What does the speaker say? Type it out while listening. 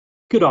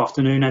Good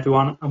afternoon,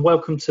 everyone, and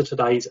welcome to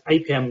today's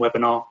APM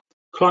webinar,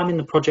 Climbing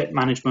the Project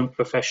Management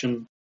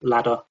Profession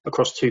Ladder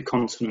Across Two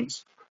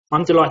Continents.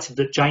 I'm delighted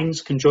that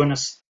James can join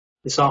us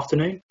this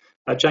afternoon.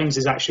 James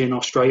is actually in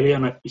Australia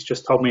and he's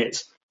just told me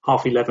it's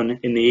 11:30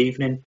 in the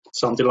evening,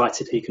 so I'm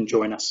delighted he can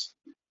join us.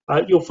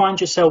 You'll find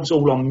yourselves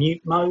all on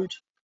mute mode,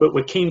 but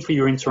we're keen for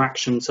your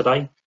interaction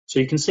today.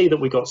 So you can see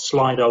that we've got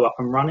Slido up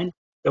and running.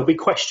 There'll be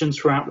questions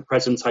throughout the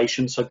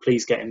presentation, so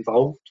please get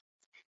involved.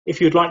 If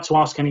you'd like to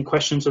ask any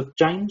questions of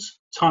James,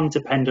 time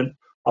dependent,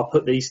 I'll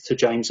put these to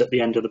James at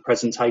the end of the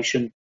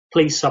presentation.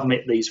 Please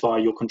submit these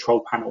via your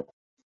control panel.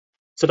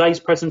 Today's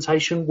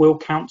presentation will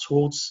count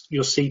towards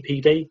your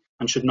CPD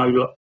and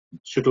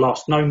should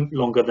last no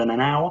longer than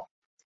an hour.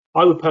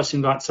 I would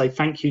personally like to say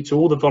thank you to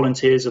all the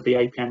volunteers of the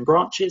APM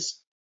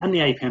branches and the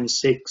APM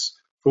SIGs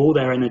for all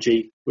their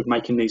energy with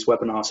making these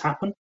webinars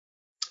happen.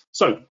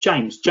 So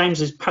James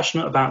is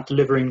passionate about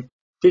delivering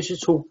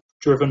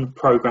digital-driven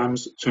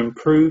programs to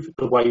improve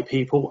the way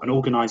people and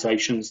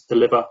organisations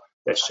deliver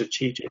their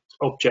strategic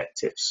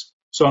objectives.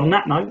 So on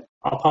that note,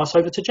 I'll pass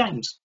over to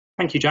James.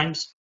 Thank you,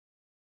 James.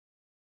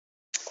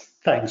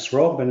 Thanks,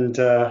 Rob, and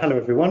hello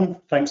everyone.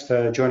 Thanks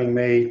for joining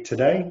me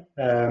today.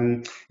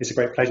 It's a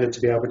great pleasure to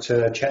be able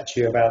to chat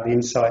to you about the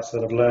insights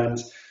that I've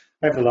learned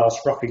over the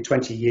last roughly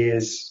 20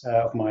 years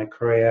of my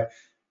career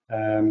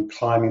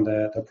climbing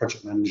the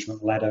project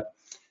management ladder.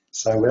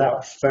 So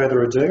without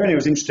further ado, and it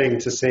was interesting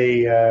to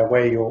see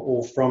where you're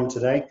all from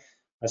today.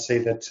 I see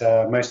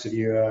that most of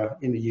you are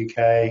in the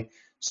UK,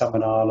 some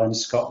in Ireland,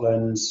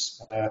 Scotland,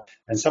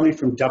 and somebody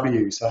from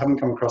W, so I haven't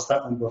come across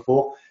that one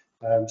before,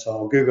 so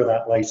I'll Google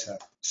that later.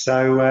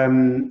 So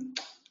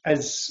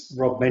as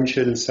Rob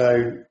mentioned,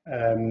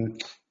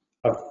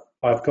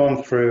 I've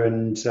gone through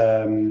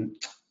and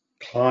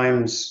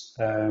climbed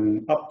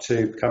up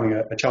to becoming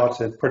a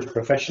chartered project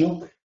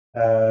professional.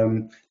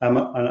 I'm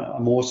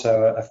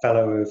also a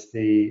fellow of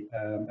the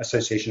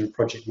Association of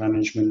Project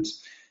Management.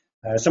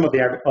 Some of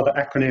the other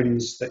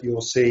acronyms that you'll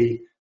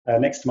see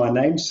next to my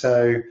name,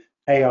 so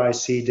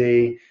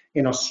AICD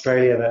in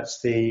Australia,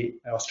 that's the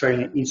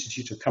Australian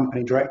Institute of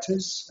Company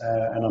Directors,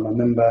 and I'm a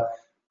member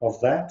of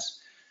that.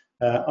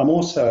 I'm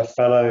also a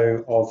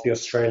fellow of the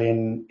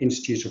Australian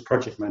Institute of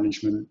Project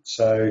Management,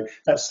 so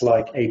that's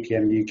like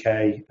APM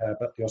UK,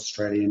 but the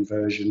Australian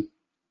version.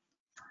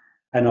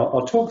 And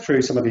I'll talk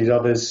through some of these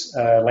others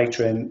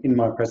later in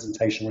my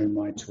presentation or in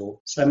my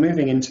talk. So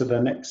moving into the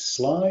next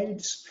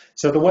slide.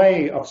 So the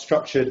way I've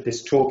structured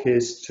this talk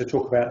is to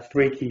talk about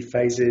three key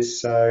phases.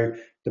 So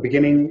the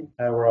beginning,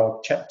 where I'll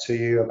chat to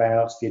you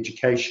about the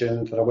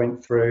education that I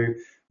went through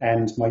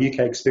and my UK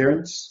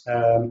experience.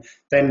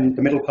 Then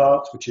the middle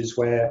part, which is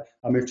where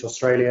I moved to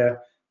Australia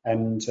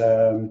and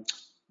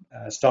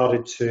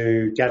started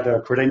to gather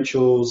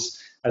credentials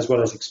as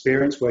well as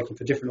experience working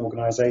for different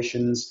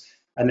organisations.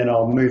 And then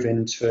I'll move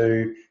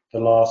into the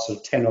last sort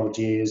of 10 odd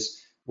years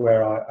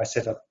where I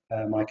set up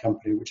my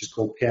company, which is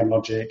called PM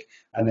Logic,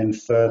 and then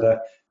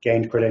further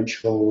gained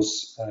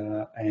credentials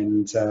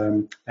and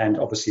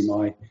obviously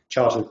my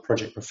chartered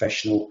project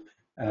professional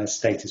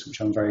status, which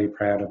I'm very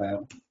proud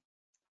about.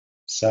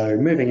 So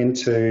moving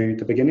into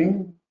the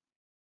beginning.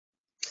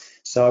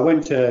 So I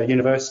went to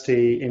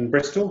university in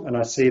Bristol, and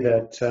I see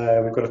that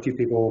we've got a few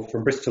people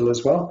from Bristol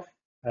as well.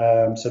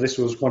 So this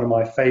was one of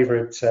my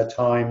favourite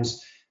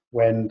times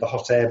when the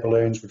hot air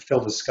balloons would fill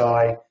the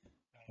sky,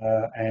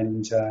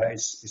 and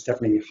it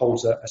definitely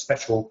holds a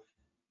special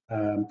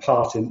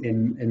part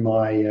in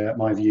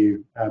my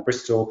view.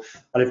 Bristol,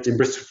 I lived in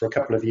Bristol for a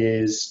couple of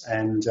years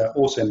and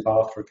also in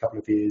Bath for a couple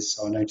of years,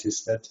 so I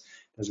noticed that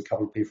there's a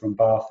couple of people from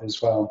Bath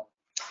as well.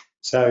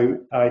 So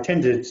I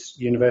attended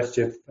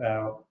University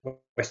of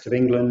West of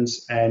England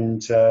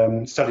and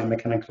studied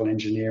mechanical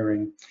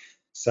engineering.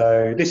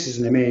 So this is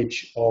an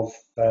image of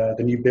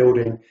the new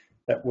building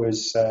that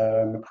was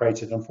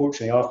created,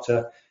 unfortunately,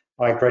 after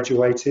I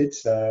graduated.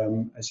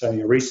 It's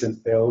only a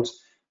recent build,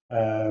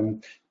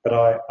 but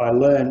I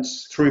learned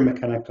through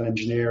mechanical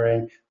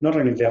engineering not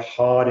only the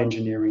hard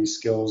engineering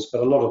skills,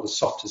 but a lot of the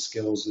softer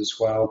skills as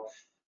well,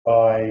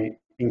 by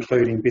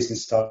including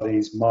business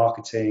studies,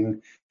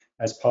 marketing,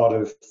 as part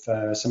of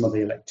some of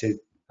the elective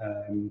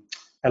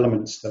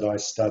elements that I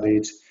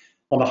studied.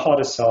 On the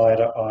harder side,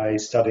 I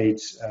studied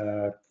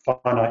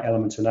finite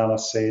element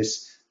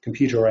analysis,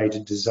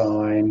 computer-aided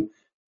design,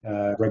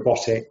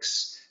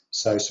 robotics,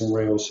 so some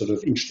real sort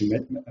of interesting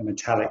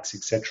metallics,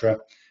 etc.,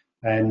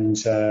 and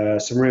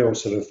some real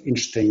sort of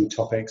interesting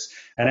topics.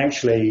 And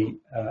actually,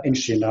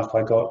 interesting enough,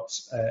 I got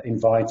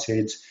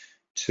invited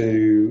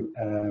to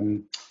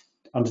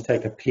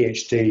undertake a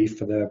PhD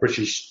for the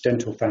British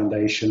Dental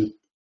Foundation.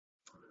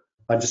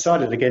 I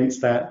decided against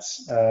that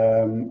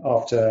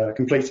after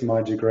completing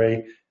my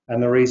degree,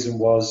 and the reason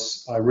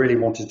was I really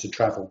wanted to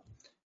travel.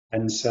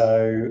 And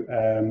so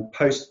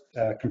post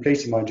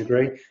completing my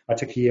degree, I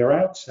took a year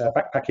out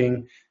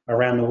backpacking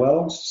around the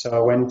world. So I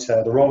went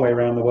the wrong way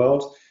around the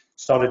world,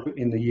 started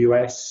in the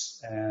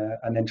US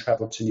and then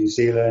traveled to New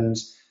Zealand,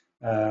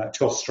 to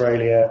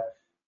Australia,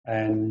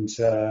 and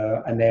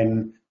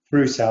then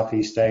through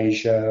Southeast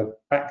Asia,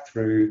 back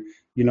through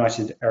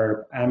United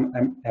Arab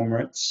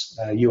Emirates,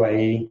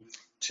 UAE,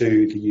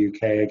 to the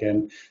UK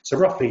again. So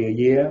roughly a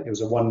year. It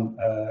was a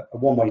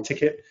one-way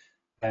ticket,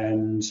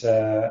 and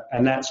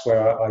that's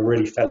where I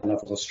really fell in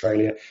love with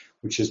Australia,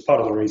 which is part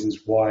of the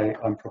reasons why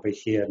I'm probably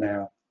here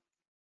now.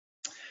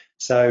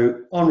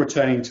 So on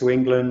returning to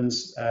England,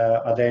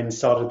 I then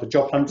started the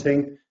job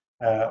hunting.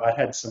 I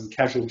had some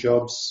casual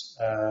jobs,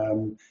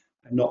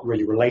 not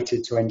really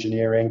related to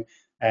engineering,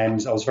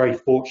 and I was very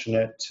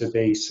fortunate to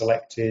be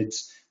selected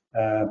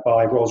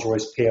by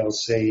Rolls-Royce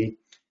PLC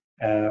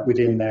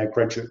within their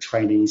graduate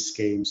trainee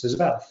scheme. So there's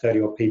about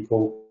 30 odd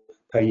people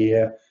per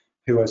year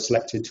who are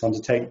selected to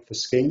undertake the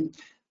scheme.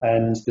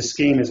 And the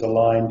scheme is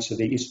aligned to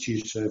the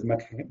Institute of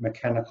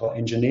Mechanical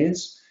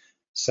Engineers.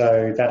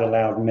 So that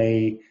allowed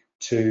me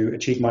to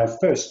achieve my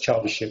first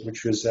chartership,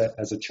 which was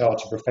as a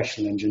chartered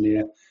professional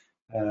engineer,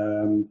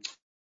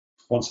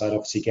 once I'd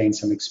obviously gained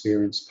some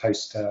experience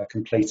post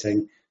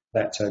completing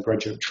that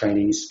graduate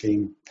trainee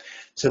scheme.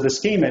 So the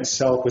scheme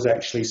itself was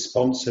actually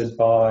sponsored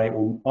by,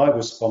 or I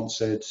was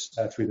sponsored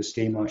through the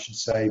scheme, I should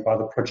say, by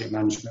the project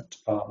management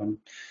department.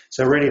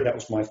 So really that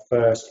was my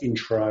first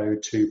intro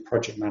to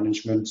project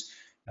management.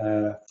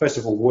 First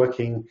of all,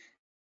 working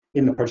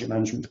in the project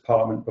management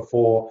department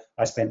before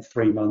I spent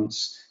 3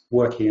 months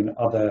working in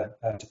other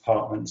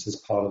departments as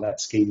part of that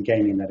scheme,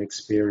 gaining that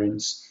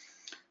experience.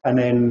 And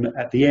then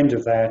at the end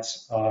of that,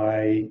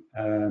 I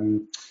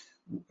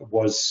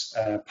was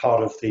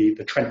part of the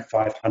Trent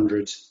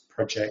 500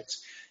 project.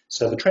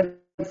 So the Trent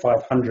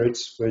 500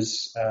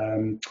 was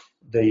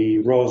the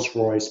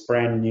Rolls-Royce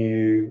brand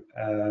new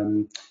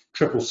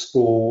triple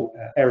spool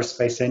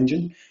aerospace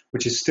engine,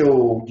 which is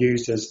still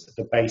used as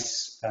the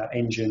base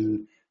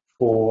engine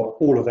for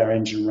all of their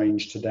engine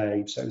range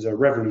today. So it was a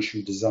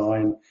revolutionary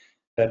design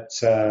that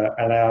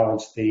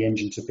allowed the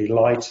engine to be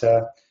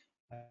lighter.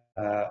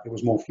 It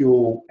was more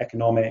fuel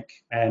economic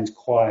and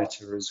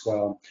quieter as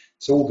well.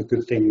 So all the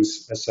good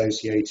things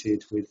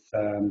associated with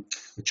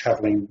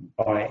traveling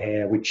by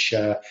air, which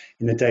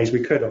in the days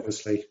we could,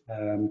 obviously.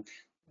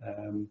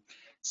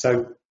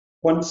 So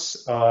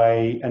once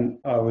I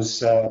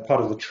was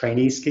part of the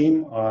trainee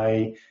scheme,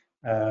 I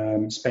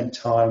spent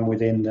time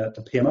within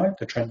the PMO,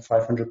 the Trent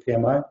 500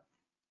 PMO.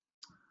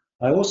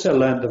 I also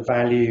learned the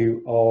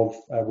value of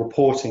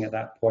reporting at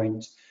that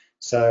point.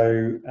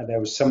 So there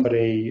was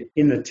somebody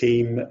in the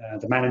team,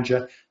 the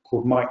manager,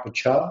 called Mike the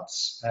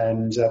Charts,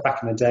 and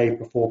back in the day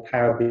before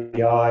Power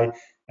BI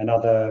and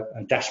other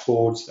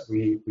dashboards that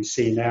we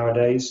see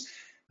nowadays,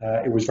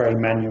 it was very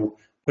manual,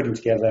 putting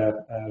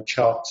together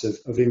charts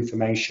of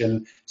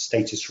information,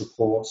 status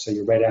reports, so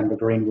your red, amber,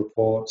 green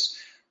reports.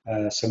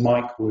 So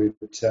Mike would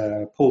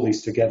pull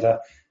these together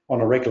on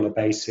a regular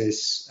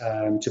basis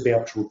to be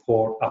able to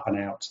report up and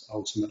out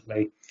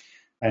ultimately.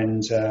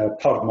 And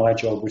part of my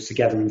job was to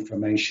gather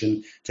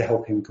information to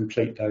help him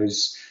complete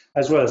those,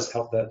 as well as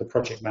help the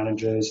project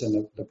managers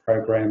and the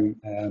program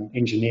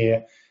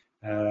engineer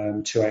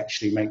to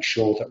actually make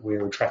sure that we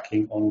were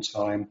tracking on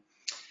time.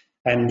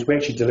 And we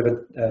actually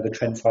delivered the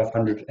Trent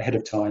 500 ahead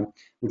of time,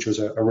 which was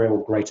a real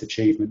great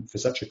achievement for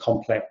such a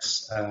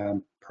complex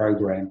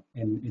program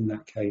in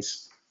that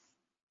case.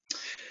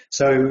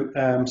 So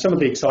some of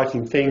the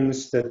exciting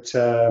things that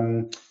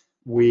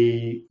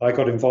I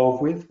got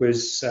involved with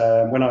was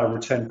when I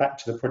returned back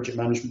to the project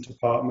management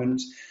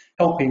department,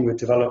 helping with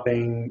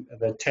developing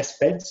the test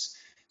beds.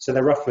 So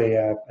they're roughly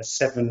a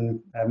 £7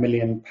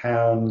 million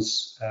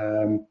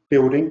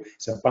building.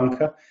 It's a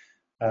bunker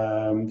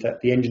that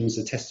the engines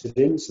are tested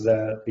in. So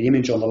the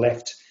image on the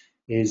left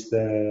is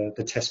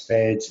the test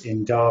beds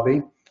in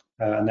Derby,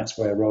 and that's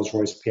where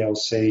Rolls-Royce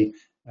PLC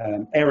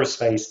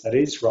aerospace, that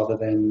is, rather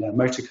than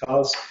motor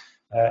cars,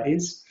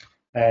 is.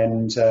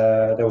 And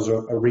there was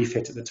a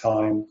refit at the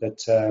time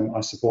that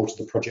I supported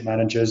the project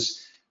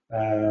managers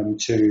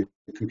to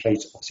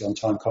complete, obviously on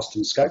time, cost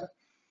and scope.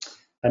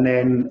 And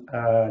then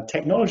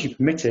technology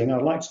permitting,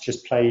 I'd like to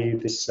just play you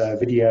this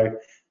video,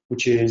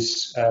 which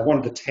is one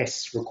of the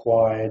tests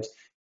required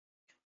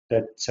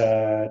that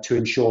to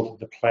ensure that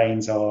the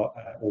planes are,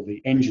 or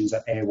the engines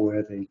are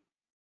airworthy.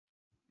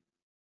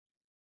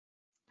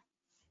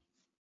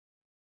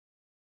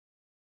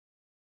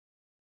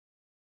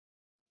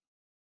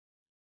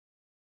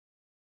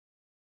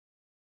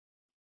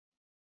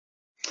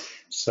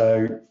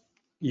 So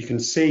you can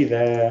see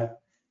there,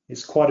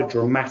 it's quite a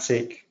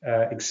dramatic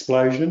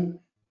explosion.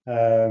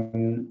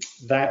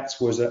 That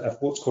was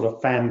what's called a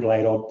fan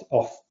blade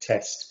off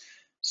test.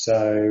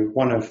 So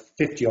one of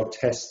 50 odd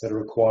tests that are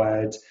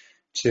required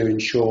to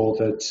ensure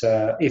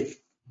that if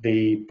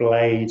the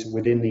blade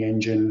within the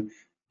engine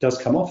does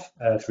come off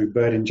through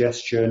bird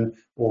ingestion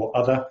or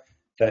other,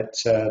 that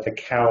the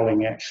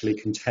cowling actually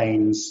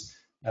contains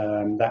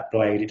that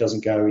blade. It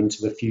doesn't go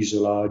into the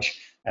fuselage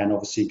and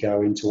obviously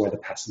go into where the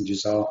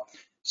passengers are.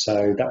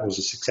 So that was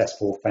a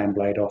successful fan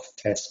blade off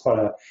test. Quite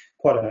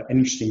an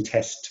interesting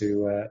test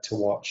to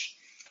watch.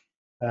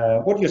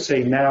 What you're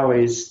seeing now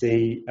is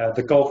the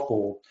golf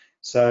ball.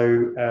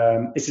 So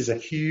this is a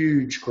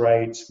huge,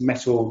 great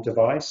metal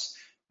device.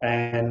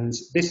 And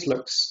this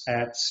looks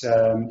at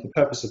the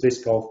purpose of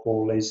this golf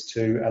ball is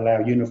to allow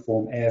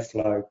uniform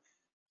airflow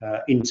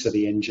into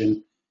the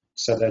engine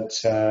so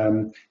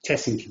that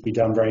testing can be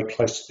done very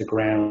close to the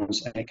ground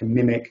and it can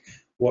mimic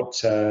what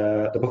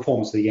the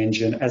performance of the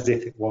engine as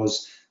if it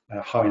was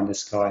high in the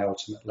sky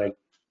ultimately.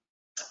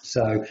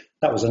 So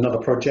that was another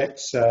project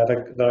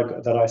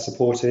that I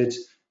supported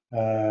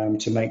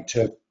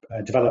to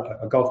develop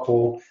a golf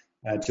ball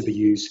to be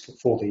used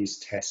for these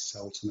tests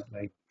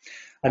ultimately.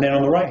 And then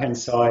on the right-hand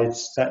side,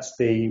 that's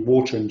the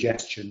water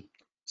ingestion.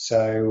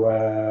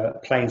 So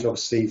planes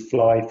obviously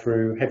fly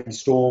through heavy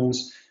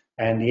storms,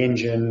 and the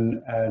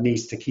engine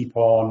needs to keep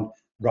on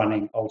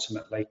running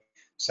ultimately.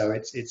 So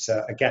it's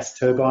a gas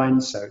turbine,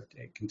 so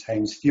it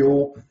contains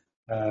fuel.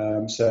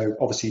 So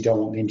obviously you don't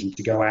want the engine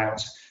to go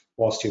out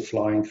whilst you're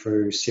flying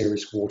through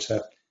serious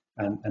water,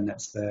 and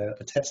that's the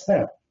test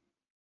there.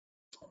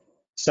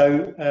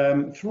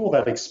 So through all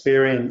that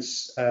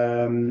experience,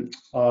 I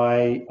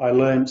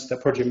learned that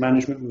project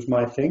management was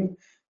my thing,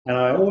 and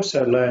I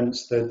also learned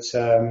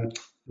that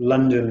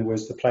London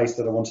was the place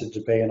that I wanted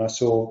to be. And I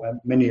saw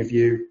many of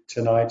you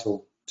tonight,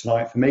 or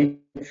tonight for me,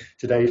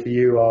 today for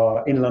you,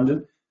 are in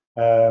London,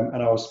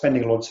 and I was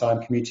spending a lot of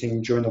time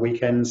commuting during the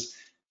weekends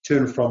to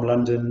and from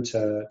London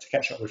to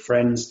catch up with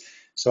friends.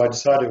 So I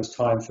decided it was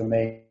time for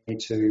me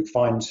to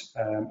find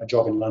a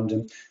job in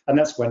London, and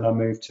that's when I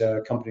moved to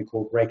a company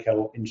called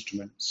Racal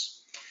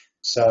Instruments.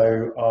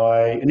 So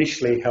I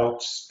initially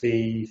helped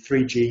the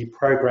 3G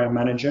program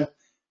manager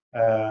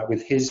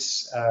with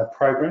his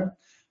program,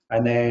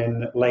 and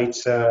then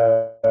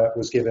later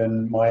was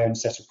given my own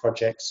set of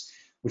projects,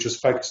 which was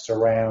focused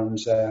around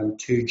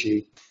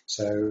 2G,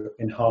 so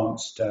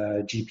enhanced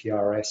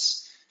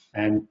GPRS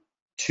and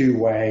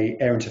two-way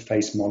air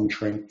interface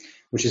monitoring,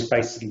 which is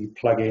basically you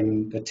plug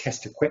in the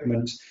test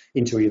equipment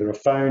into either a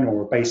phone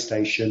or a base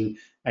station,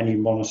 and you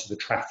monitor the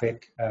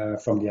traffic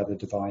from the other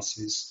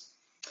devices.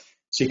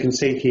 So you can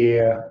see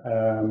here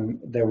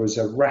there was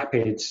a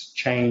rapid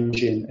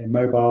change in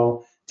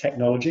mobile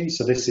technology.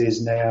 So this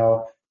is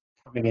now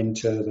coming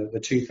into the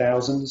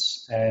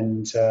 2000s,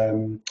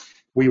 and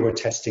we were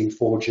testing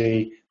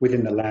 4G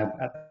within the lab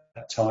at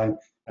that time,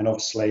 and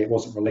obviously it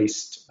wasn't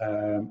released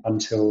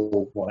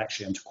until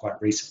quite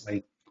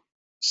recently.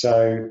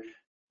 So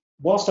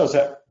whilst I was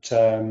at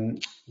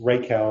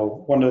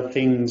Racal, one of the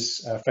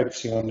things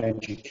focusing on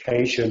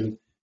education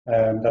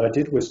that I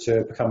did was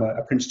to become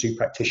a Prince 2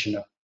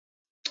 practitioner.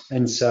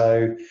 And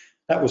so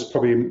that was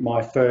probably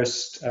my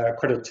first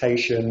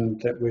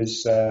accreditation that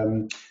was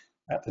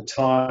at the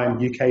time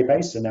UK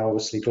based, and now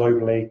obviously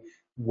globally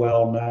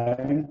well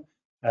known.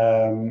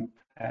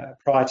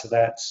 Prior to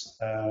that,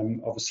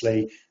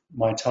 obviously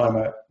my time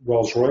at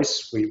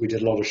Rolls-Royce, we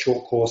did a lot of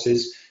short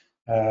courses.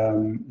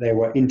 There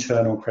were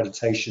internal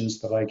accreditations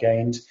that I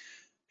gained.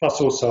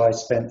 Plus also I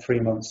spent 3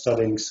 months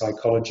studying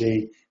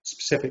psychology,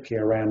 specifically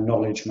around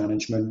knowledge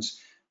management,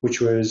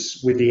 which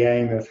was with the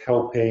aim of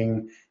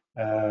helping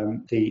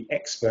the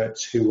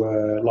experts who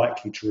were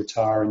likely to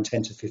retire in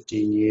 10 to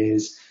 15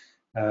 years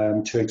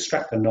to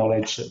extract the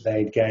knowledge that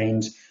they'd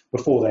gained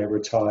before they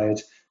retired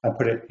and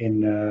put it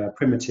in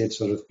primitive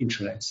sort of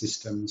intranet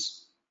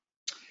systems.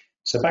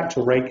 So back to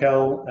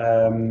Racal,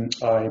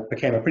 I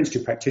became a Prince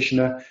 2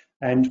 practitioner,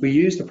 and we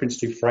used the Prince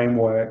 2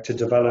 framework to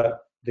develop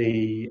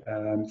the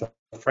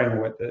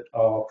framework that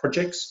our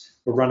projects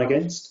were run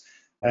against.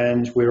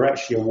 And we were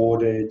actually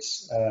awarded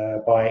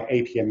by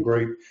APM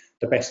Group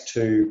the best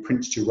 2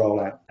 Prince 2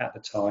 rollout at the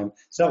time.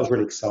 So that was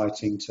really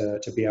exciting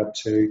to be able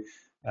to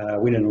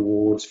win an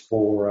award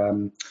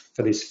for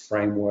this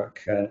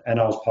framework, and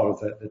I was part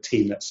of the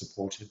team that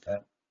supported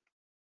that.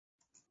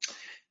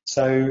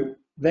 So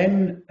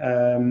then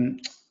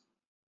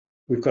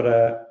we've got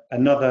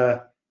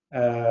another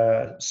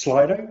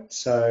Slido.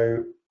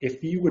 So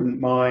if you wouldn't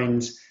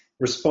mind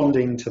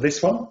responding to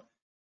this one,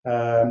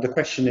 the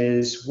question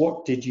is,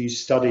 what did you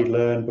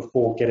learn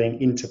before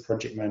getting into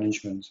project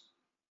management?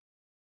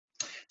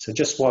 So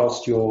just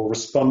whilst you're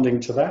responding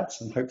to that,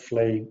 and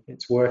hopefully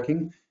it's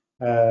working.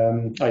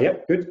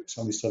 Yep, good.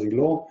 Somebody studied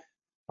law.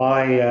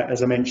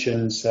 As I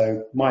mentioned,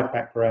 so my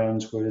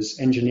background was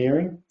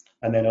engineering,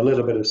 and then a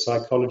little bit of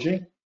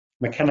psychology.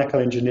 Mechanical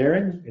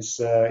engineering is,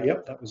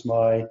 that was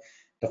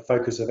the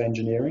focus of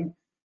engineering.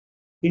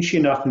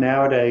 Interesting enough,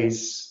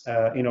 nowadays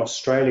in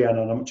Australia, and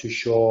I'm not too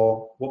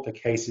sure what the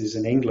case is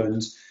in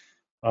England,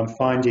 I'm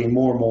finding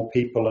more and more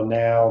people are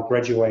now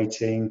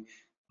graduating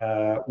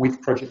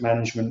with project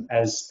management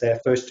as their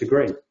first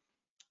degree.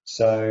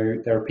 So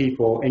there are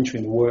people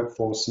entering the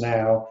workforce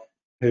now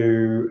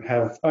who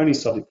have only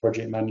studied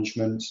project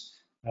management.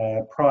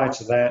 Prior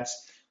to that,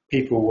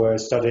 people were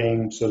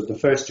studying sort of the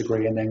first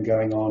degree and then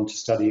going on to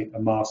study a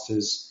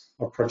master's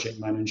of project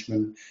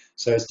management.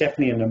 So it's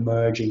definitely an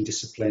emerging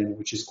discipline,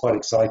 which is quite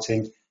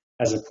exciting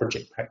as a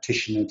project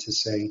practitioner to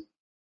see.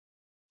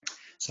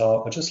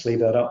 So I'll just leave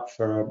that up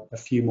for a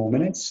few more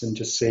minutes and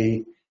just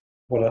see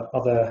what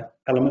other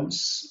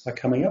elements are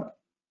coming up.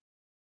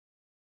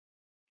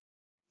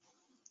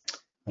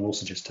 I'll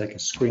also just take a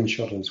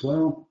screenshot as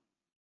well.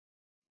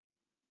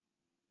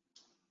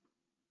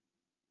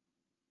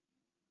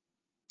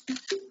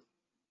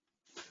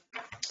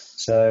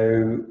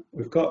 So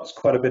we've got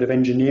quite a bit of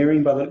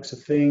engineering by the looks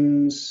of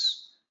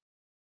things,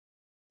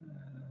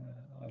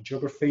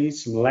 geography,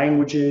 some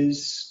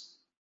languages.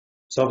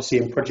 So obviously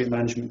in project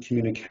management,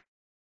 communication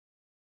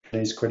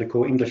is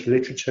critical, English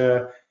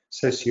literature,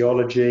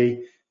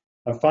 sociology.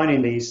 I'm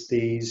finding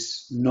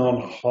these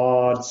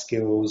non-hard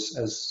skills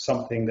as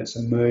something that's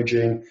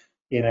emerging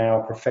in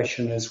our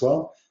profession as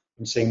well.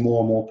 I'm seeing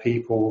more and more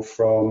people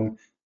from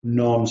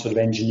non-sort of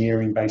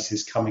engineering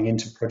bases coming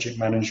into project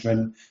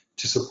management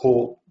to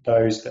support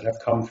those that have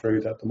come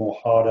through the more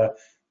harder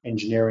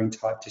engineering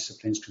type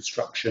disciplines,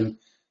 construction.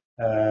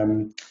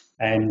 And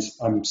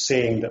I'm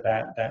seeing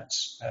that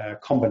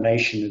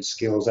combination of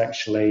skills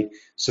actually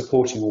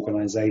supporting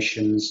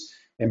organizations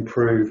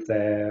improve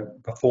their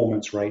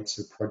performance rates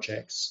of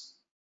projects.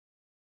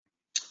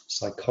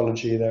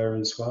 Psychology there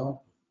as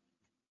well.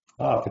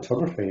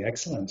 Photography,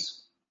 excellent.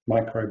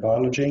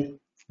 Microbiology,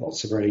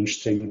 lots of really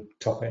interesting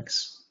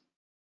topics.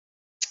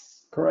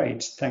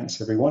 Great, thanks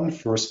everyone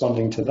for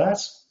responding to that.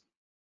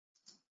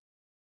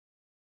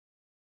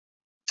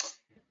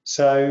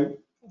 So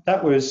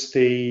that was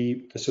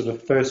the sort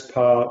of first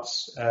part,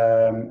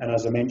 and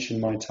as I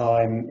mentioned, my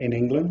time in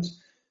England.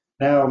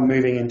 Now I'm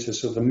moving into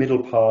sort of the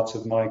middle part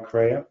of my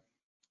career,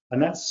 and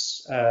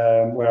that's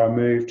where I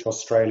moved to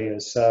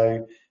Australia.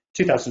 So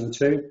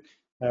 2002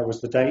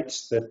 was the date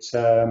that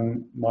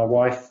my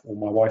wife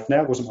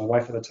now, wasn't my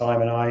wife at the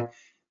time, and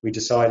we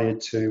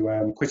decided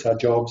to quit our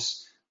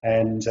jobs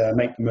and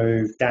make the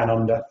move down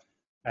under,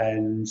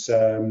 and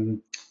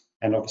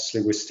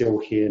obviously we're still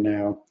here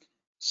now.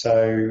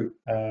 So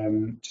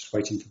just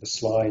waiting for the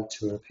slide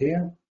to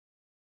appear.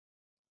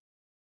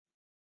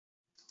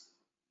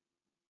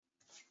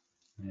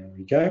 There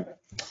we go.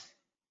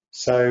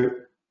 So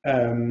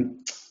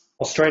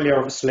Australia,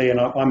 obviously, and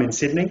I'm in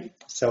Sydney.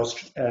 So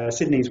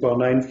Sydney is well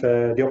known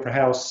for the Opera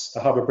House, the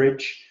Harbour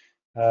Bridge.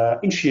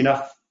 Interesting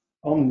enough,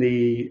 on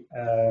the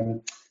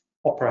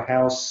Opera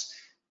House,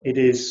 it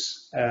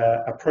is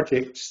a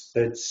project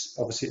that's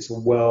obviously it's a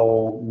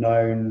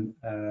well-known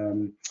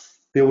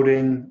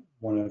building.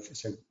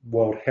 It's a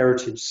World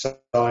Heritage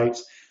Site,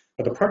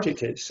 but the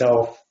project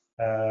itself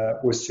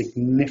was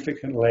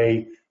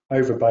significantly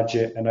over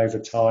budget and over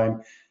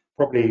time,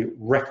 probably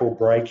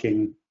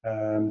record-breaking.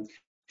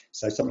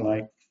 So something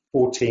like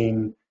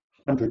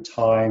 1,400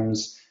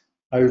 times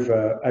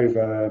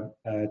over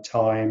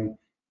time,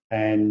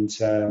 and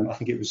I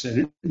think it was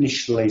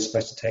initially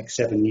supposed to take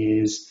 7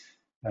 years,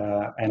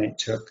 and it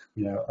took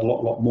a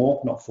lot more.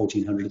 Not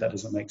 1,400. That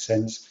doesn't make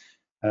sense.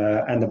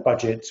 And the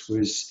budget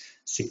was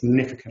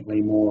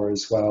significantly more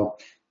as well.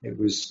 It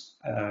was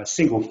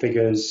single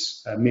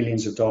figures,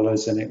 millions of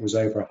dollars, and it was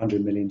over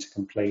 100 million to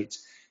complete.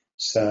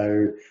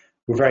 So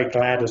we're very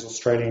glad as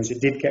Australians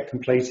it did get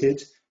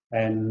completed.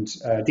 And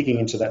digging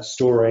into that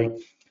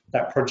story,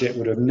 that project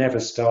would have never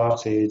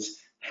started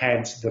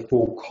had the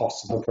full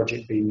cost of the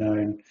project been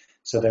known.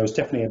 So there was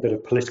definitely a bit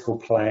of political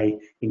play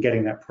in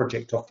getting that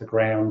project off the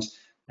ground.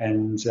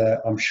 And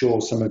I'm sure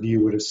some of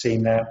you would have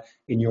seen that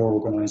in your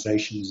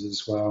organisations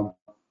as well.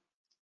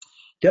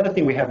 The other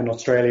thing we have in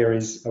Australia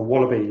is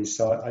wallabies.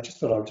 So I just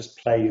thought I would just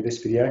play you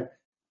this video. A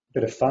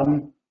bit of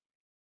fun.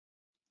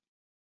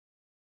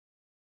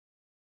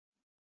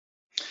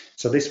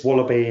 So this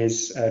wallaby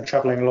is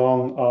travelling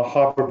along our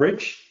harbour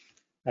bridge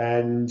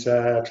and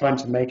trying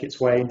to make its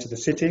way into the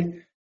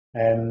city.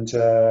 And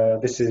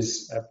this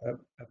is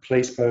a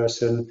police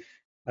person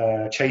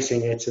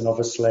chasing it and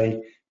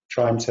obviously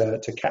trying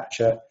to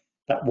capture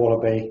that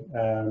wallaby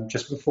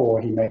just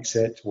before he makes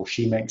it or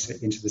she makes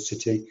it into the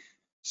city.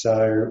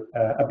 So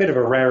a bit of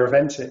a rare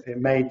event. It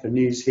made the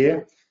news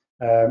here.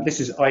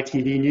 This is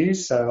ITV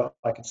News, so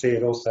I can see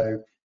it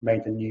also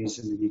made the news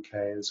in the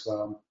UK as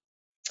well.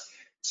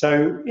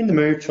 So in the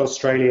move to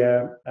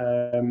Australia,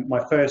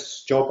 my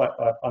first job,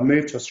 I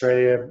moved to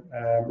Australia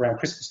around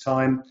Christmas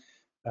time,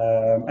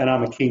 and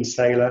I'm a keen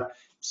sailor,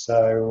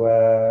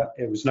 so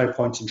it was no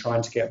point in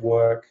trying to get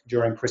work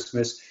during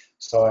Christmas.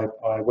 So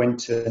I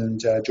went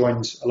and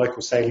joined a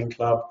local sailing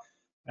club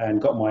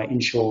and got my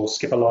inshore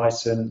skipper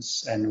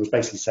license and was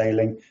basically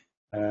sailing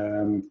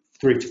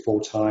 3 to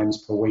 4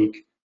 times per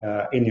week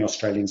in the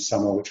Australian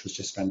summer, which was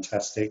just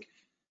fantastic.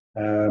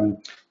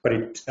 But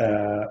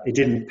it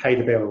didn't pay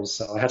the bills,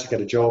 so I had to get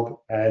a job,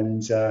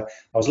 and I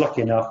was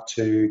lucky enough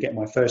to get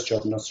my first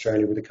job in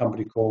Australia with a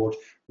company called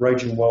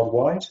Rogan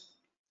Worldwide.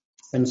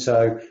 And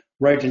so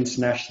Rogan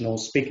International,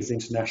 Speakers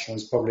International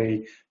is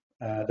probably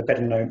the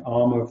better known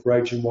arm of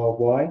Rogan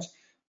Worldwide,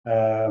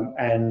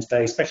 and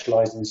they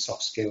specialise in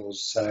soft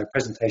skills, so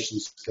presentation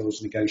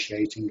skills,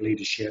 negotiating,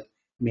 leadership,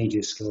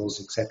 media skills,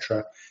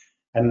 etc.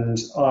 And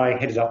I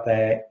headed up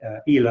their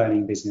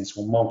e-learning business,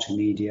 or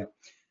multimedia,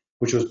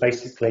 which was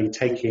basically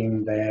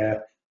taking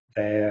their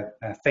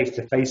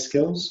face-to-face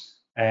skills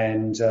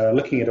and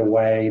looking at a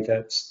way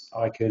that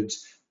I could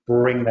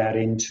bring that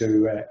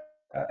into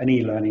an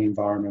e-learning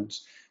environment,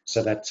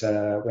 so that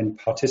when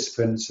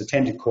participants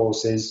attended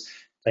courses,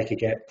 they could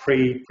get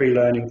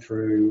pre-learning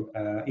through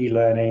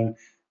e-learning,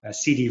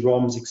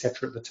 CD-ROMs,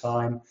 etc. at the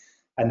time,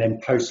 and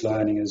then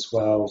post-learning as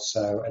well,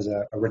 so as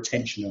a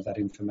retention of that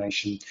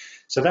information.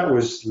 So that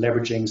was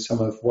leveraging some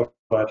of what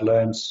I'd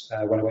learned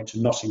when I went to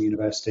Nottingham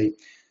University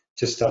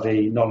to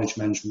study knowledge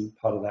management,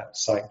 part of that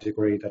psych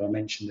degree that I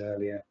mentioned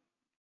earlier.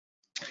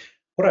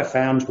 What I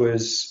found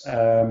was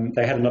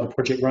they had another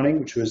project running,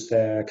 which was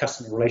their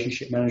customer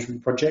relationship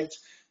management project.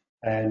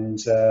 And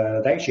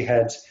they actually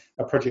had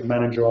a project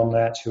manager on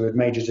that who had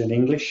majored in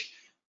English.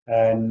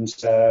 And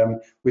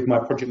with my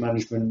project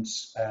management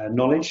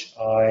knowledge,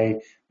 I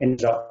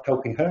ended up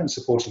helping her and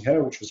supporting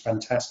her, which was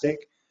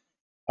fantastic.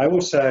 I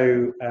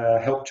also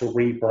helped to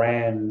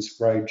rebrand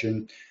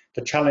Rogen.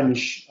 The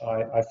challenge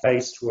I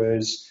faced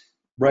was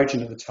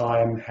Rogen at the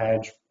time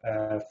had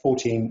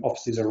 14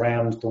 offices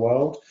around the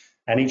world,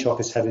 and each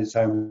office had its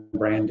own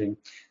branding.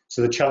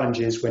 So the challenge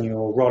is when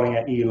you're rolling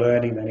out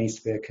e-learning, there needs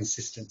to be a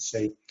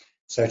consistency.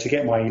 So to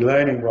get my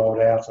e-learning rolled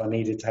out, I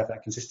needed to have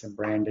that consistent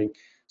branding.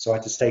 So I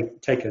had to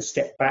take a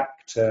step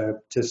back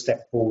to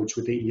step forwards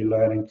with the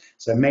e-learning.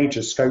 So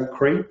major scope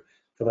creep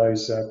for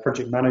those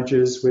project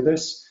managers with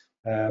us,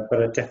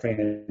 but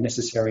definitely a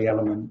necessary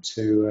element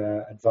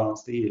to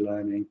advance the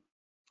e-learning.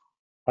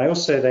 I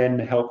also then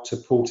helped to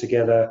pull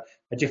together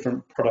a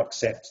different product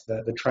set,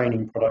 the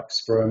training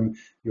products, from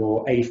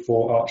your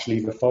A4 arch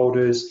lever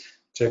folders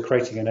to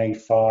creating an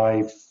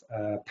A5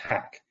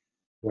 pack,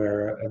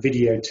 where a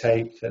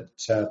videotape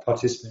that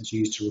participants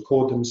use to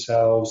record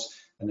themselves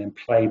and then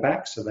play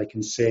back so they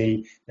can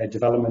see their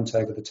development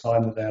over the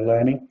time that they're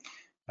learning.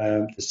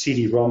 The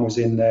CD-ROM was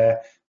in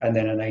there, and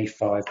then an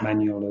A5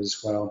 manual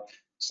as well.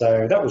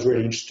 So that was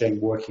really interesting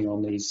working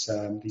on these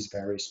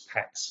various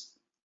packs.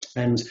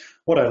 And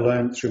what I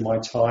learned through my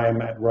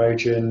time at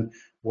Rogen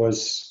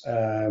was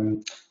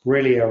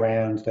really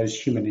around those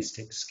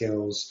humanistic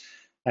skills.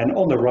 And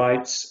on the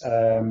right,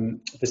 the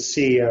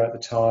CEO at the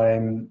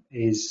time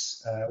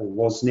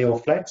was Neil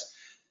Flett.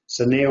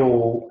 So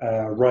Neil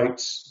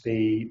wrote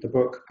the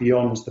book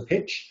Beyond the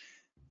Pitch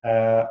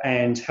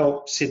and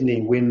helped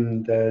Sydney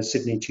win the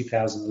Sydney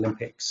 2000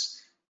 Olympics.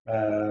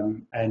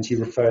 And he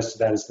refers to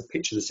that as the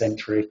pitch of the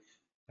century,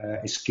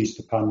 excuse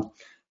the pun.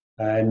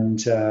 And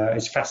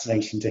it's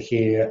fascinating to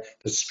hear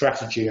the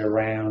strategy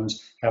around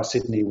how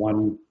Sydney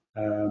won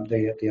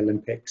the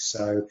Olympics.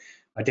 So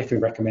I definitely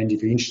recommend,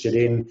 if you're interested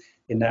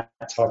in that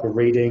type of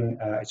reading,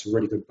 it's a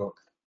really good book.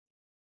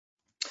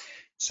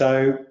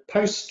 So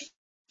post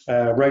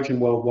Rogen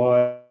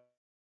Worldwide,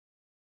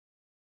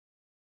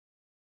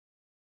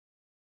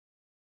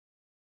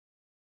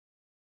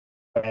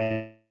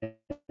 and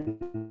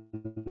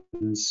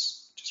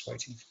just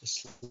waiting for the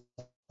slide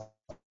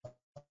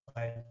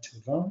to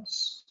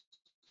advance.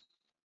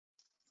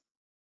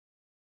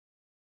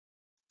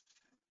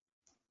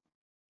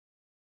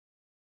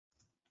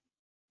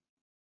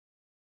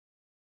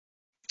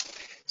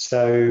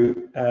 So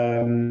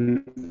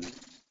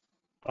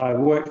I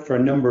worked for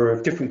a number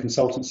of different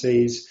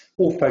consultancies,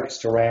 all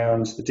focused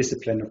around the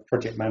discipline of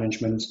project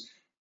management.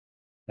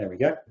 There we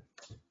go.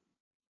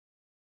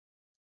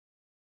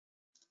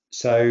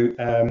 So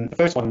the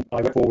first one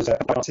I worked for was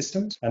Accredited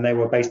Systems, and they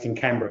were based in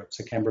Canberra,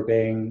 so Canberra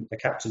being the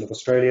capital of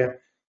Australia.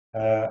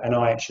 And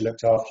I actually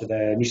looked after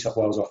their New South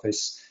Wales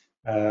office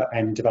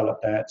and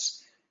developed that.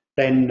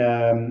 Then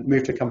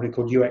moved to a company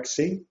called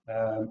UXC,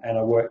 and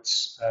I worked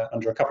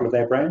under a couple of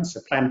their brands,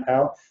 so Plan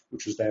Power,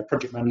 which was their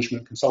project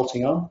management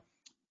consulting arm,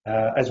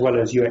 as well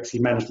as UXC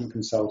Management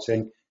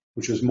Consulting,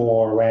 which was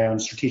more around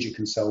strategic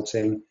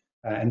consulting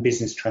and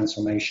business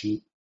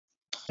transformation.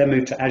 Then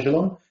moved to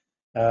Agilon,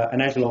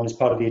 and Agilon is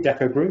part of the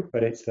Adecco group,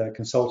 but it's the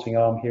consulting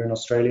arm here in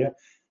Australia,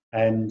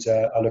 and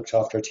I looked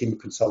after a team of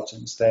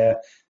consultants there,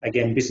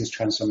 again, business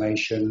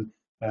transformation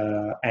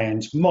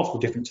and multiple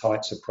different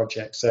types of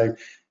projects. So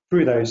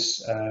through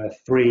those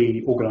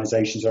three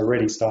organisations, I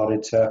really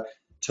started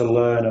to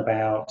learn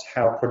about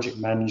how project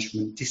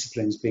management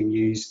disciplines being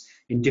used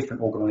in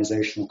different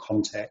organisational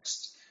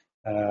contexts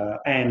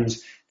and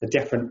the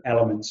different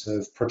elements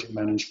of project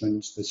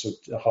management, the sort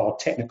of hard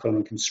technical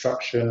and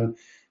construction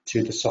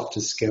to the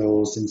softer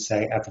skills in,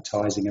 say,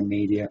 advertising and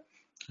media.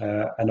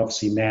 And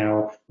obviously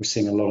now we're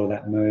seeing a lot of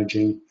that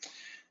merging.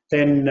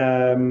 Then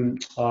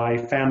I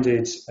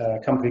founded a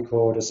company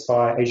called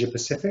Aspire Asia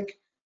Pacific,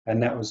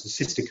 and that was the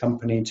sister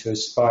company to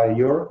Aspire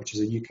Europe, which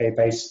is a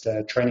UK-based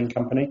training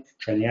company,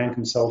 training and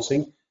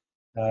consulting.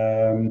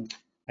 And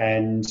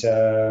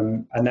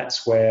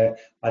that's where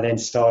I then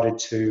started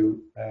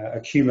to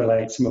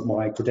accumulate some of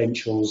my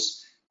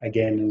credentials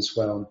again as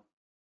well.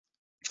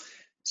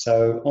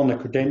 So on the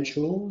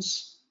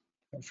credentials,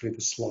 hopefully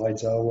the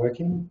slides are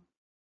working.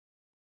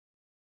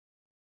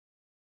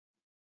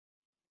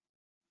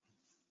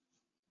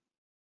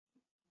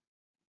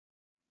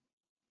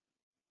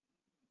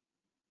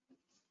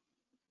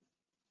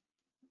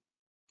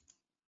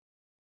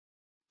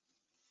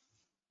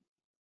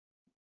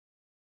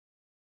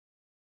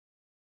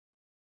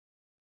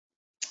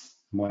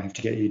 Might have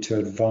to get you to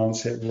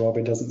advance it, Rob.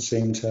 It doesn't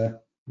seem to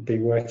be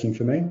working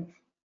for me.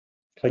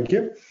 Thank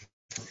you.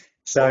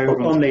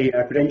 So on the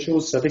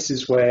credentials, so this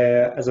is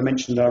where, as I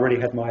mentioned, I already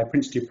had my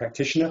Prince 2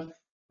 practitioner.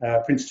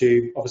 Prince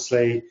 2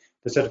 obviously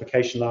the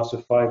certification lasts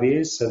for 5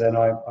 years, so then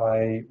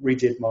I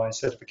redid my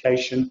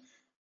certification.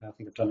 I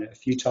think I've done it a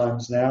few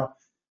times now.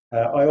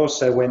 I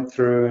also went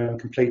through and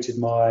completed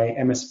my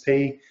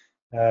MSP,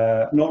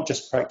 not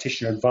just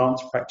practitioner,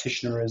 advanced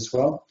practitioner as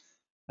well,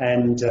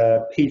 and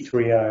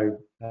P3O.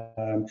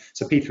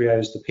 So P3O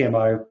is the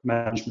PMO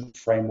management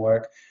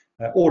framework.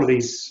 All of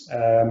these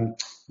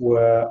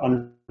were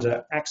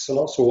under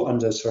Axelos, or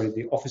under, sorry,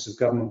 the Office of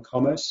Government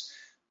Commerce,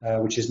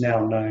 which is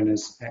now known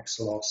as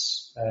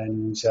Axelos.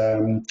 And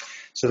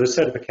so the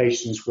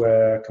certifications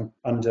were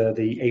under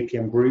the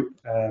APM group,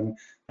 and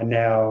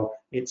now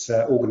it's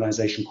an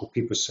organisation called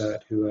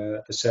PeopleCert, who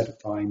are the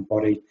certifying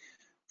body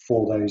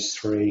for those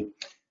three.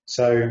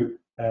 So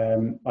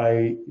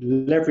I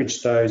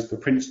leveraged those, the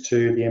Prince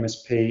 2, the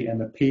MSP,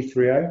 and the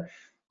P3O,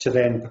 to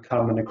then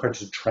become an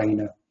accredited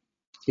trainer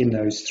in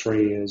those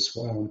three as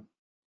well.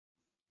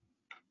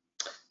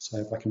 So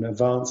if I can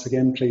advance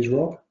again, please,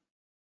 Rob.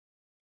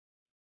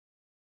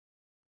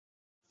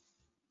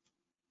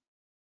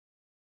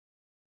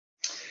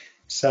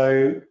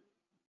 So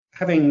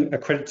having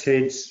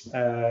accredited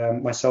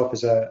myself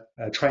as a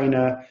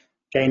trainer,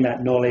 gained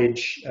that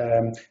knowledge,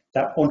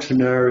 that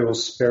entrepreneurial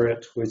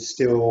spirit was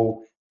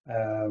still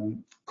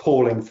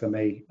calling for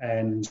me,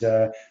 and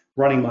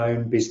running my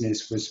own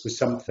business was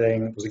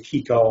a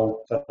key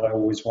goal that I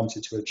always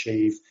wanted to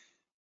achieve,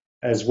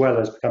 as well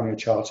as becoming a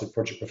chartered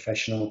project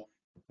professional.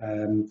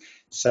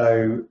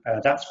 So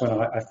that's when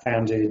I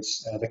founded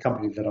the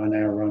company that I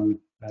now run,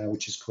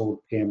 which is called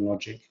PM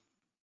Logic.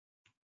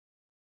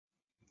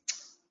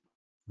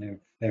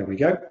 There we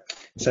go.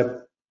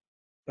 So,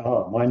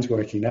 mine's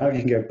working now. You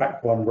can go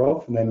back one,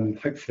 Rob, and then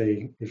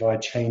hopefully if I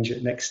change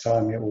it next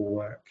time, it will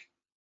work.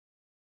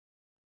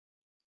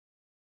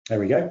 There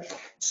we go.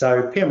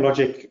 So PM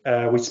Logic,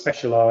 we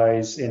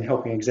specialise in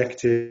helping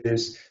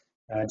executives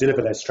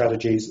deliver their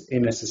strategies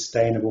in a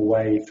sustainable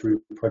way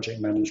through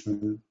project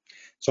management.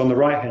 So on the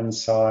right-hand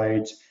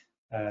side,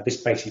 this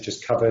basically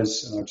just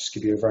covers, and I'll just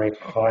give you a very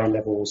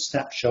high-level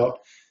snapshot.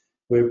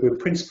 We're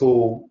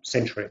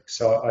principle-centric.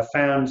 So I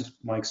found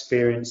my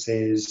experience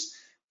is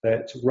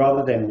that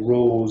rather than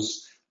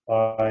rules,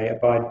 I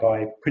abide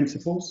by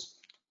principles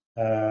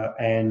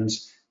and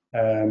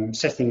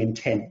setting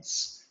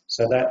intents.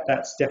 So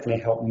that's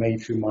definitely helped me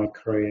through my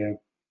career.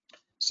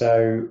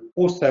 So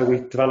also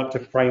we've developed a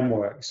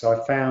framework. So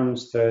I found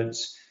that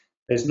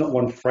there's not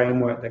one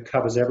framework that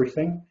covers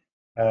everything.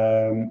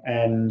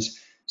 And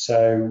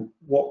so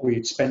what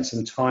we spent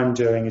some time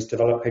doing is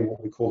developing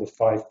what we call the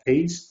 5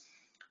 Ps,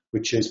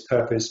 which is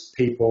purpose,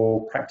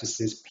 people,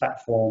 practices,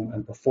 platform,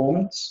 and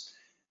performance.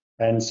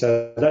 And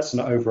so that's an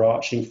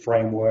overarching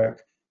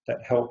framework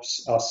that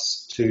helps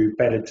us to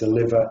better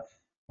deliver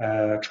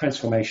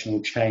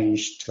transformational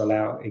change to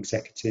allow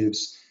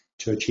executives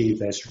to achieve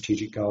their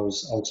strategic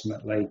goals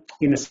ultimately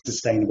in a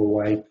sustainable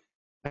way.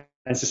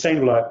 And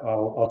sustainable,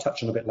 I'll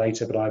touch on a bit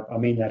later, but I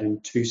mean that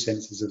in 2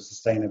 senses of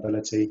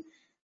sustainability.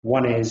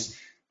 One is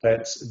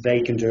that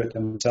they can do it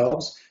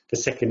themselves. The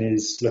second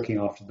is looking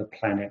after the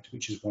planet,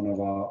 which is one of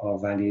our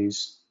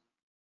values.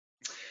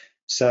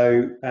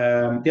 So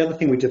the other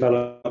thing we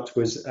developed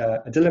was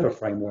a deliver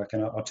framework,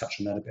 and I'll touch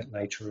on that a bit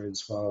later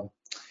as well.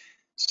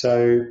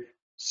 So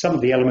some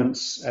of the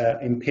elements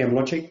in PM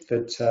Logic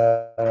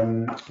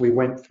that we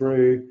went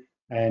through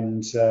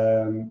and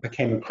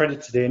became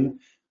accredited in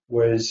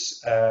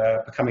was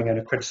becoming an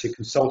accredited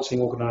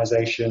consulting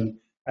organisation,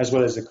 as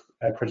well as an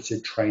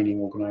accredited training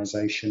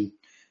organisation.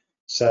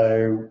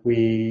 So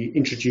we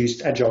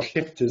introduced Agile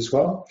Shift as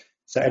well.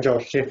 So Agile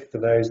Shift, for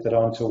those that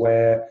aren't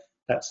aware,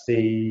 that's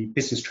the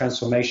business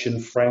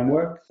transformation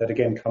framework that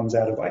again comes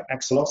out of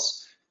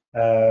Axelos,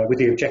 with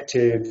the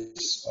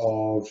objectives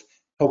of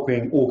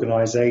helping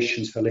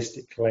organisations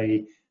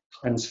holistically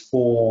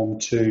transform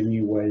to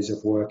new ways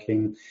of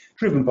working,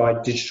 driven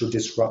by digital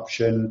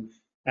disruption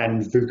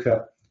and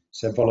VUCA,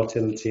 so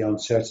volatility,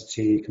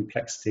 uncertainty,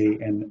 complexity,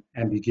 and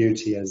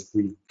ambiguity, as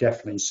we've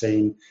definitely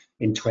seen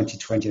in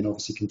 2020 and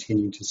obviously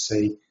continue to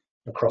see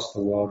across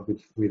the world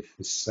with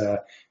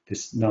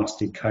this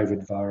nasty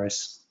COVID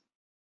virus.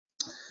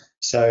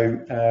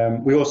 So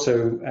we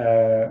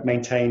also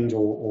maintained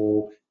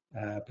or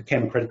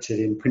became accredited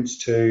in Prince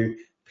 2,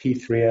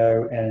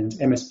 P3O, and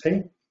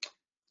MSP.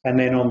 And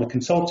then on the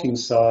consulting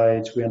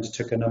side, we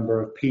undertook a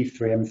number of P3,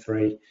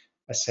 M3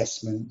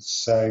 assessments.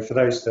 So for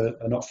those that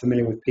are not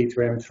familiar with P3,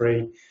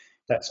 M3,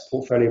 that's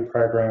Portfolio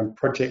Program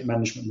Project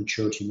Management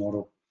Maturity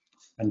Model.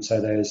 And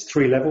so there's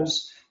 3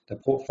 levels: the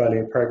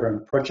Portfolio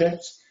Program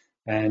Project,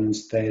 and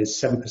there's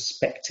 7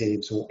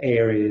 perspectives or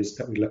areas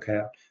that we look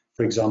at.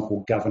 For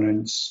example,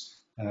 governance,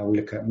 we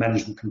look at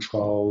management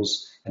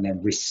controls, and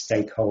then risk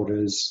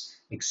stakeholders,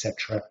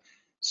 etc.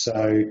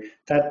 So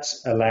that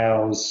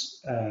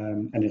allows,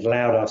 and it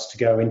allowed us to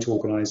go into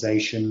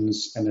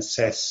organisations and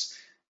assess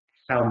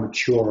how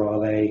mature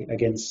are they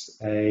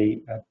against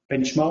a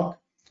benchmark,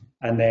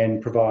 and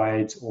then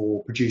provide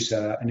or produce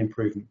an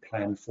improvement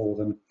plan for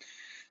them.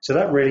 So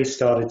that really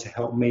started to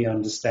help me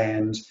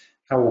understand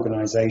how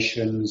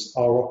organisations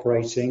are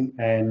operating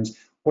and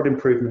what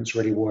improvements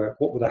really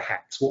work, what were the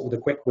hacks, what were the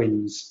quick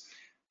wins.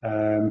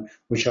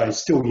 which I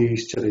still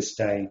use to this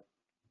day.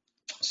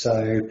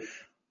 So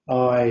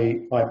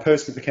I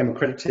personally became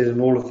accredited in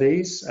all of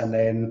these, and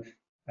then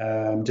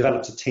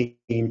developed a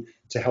team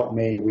to help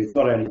me with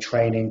not only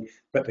training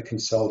but the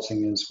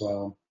consulting as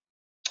well.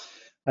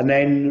 And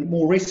then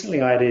more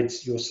recently I added,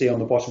 you'll see on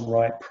the bottom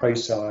right,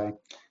 ProSci.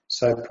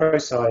 So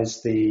ProSci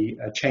is the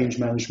change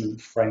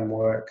management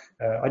framework.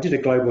 I did a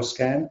global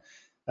scan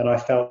and I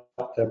felt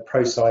the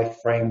ProSci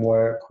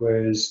framework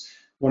was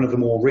one of the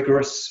more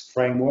rigorous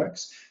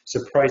frameworks.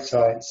 So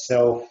ProSci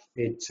itself,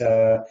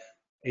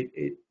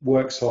 it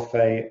works off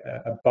a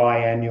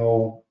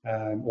biannual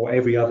or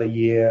every other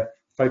year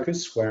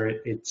focus, where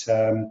it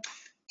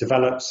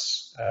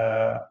develops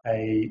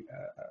a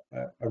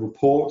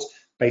report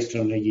based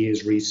on a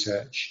year's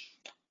research.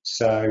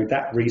 So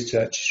that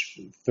research,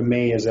 for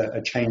me as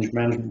a change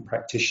management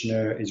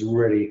practitioner, is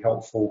really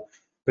helpful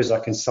because I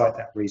can cite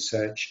that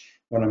research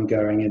when I'm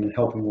going in and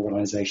helping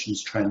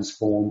organisations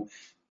transform,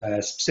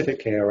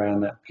 specifically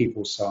around that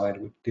people side,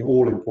 the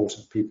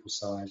all-important people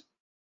side.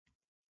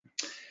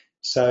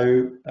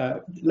 So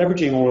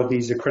leveraging all of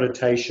these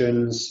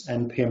accreditations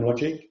and PM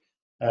Logic,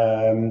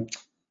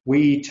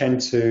 we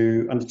tend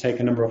to undertake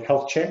a number of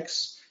health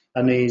checks,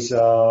 and these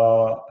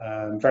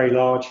are very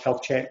large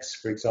health checks.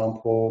 For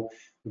example,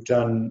 we've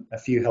done a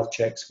few health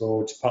checks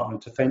for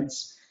Department of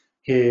Defence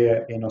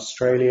here in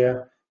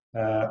Australia,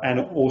 and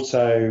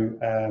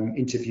also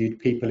interviewed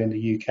people in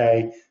the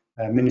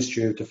UK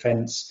Ministry of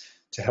Defence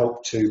to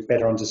help to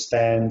better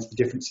understand the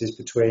differences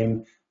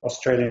between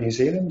Australia and New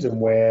Zealand,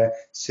 and where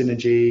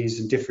synergies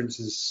and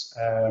differences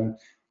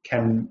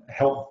can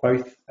help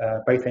both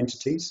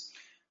entities.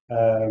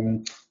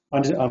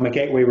 I'm a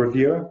gateway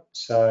reviewer,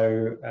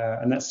 so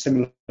and that's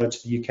similar to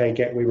the UK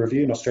gateway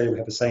review. In Australia, we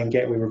have the same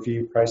gateway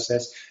review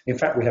process. In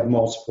fact, we have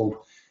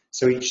multiple.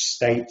 So each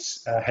state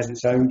has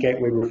its own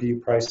gateway review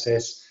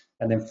process,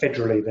 and then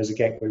federally there's a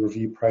gateway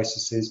review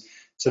processes.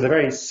 So they're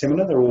very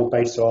similar. They're all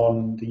based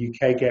on the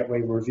UK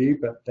gateway review,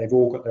 but they've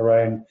all got their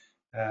own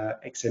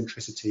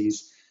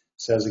eccentricities.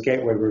 So as a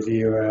gateway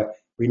reviewer,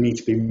 we need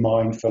to be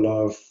mindful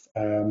of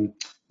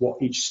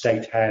what each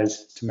state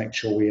has to make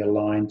sure we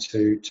align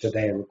to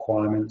their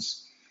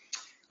requirements.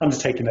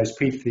 Undertaking those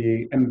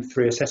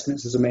M3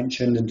 assessments, as I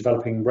mentioned, and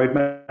developing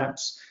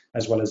roadmaps,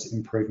 as well as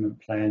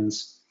improvement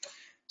plans.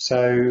 So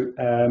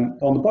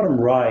on the bottom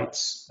right,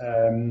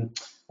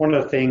 one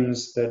of the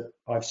things that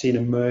I've seen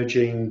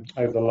emerging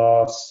over the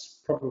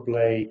last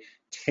probably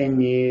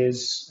 10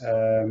 years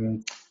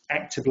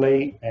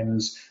actively,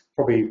 and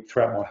probably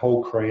throughout my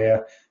whole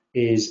career,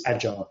 is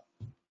Agile.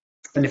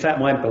 And in fact,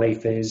 my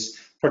belief is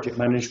project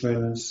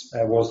management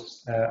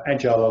was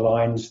Agile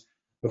aligned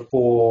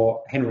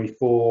before Henry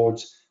Ford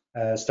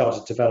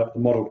started to develop the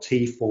Model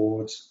T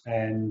Ford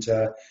and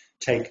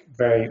take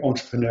very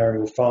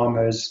entrepreneurial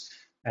farmers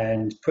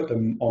and put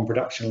them on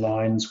production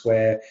lines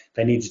where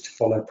they needed to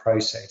follow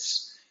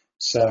process.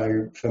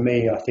 So for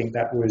me, I think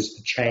that was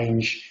the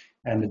change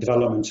and the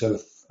development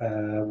of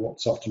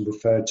what's often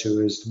referred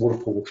to as the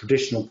waterfall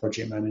traditional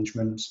project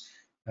management.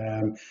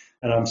 And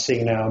I'm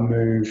seeing now a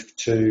move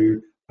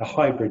to a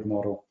hybrid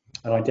model.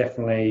 And I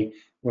definitely,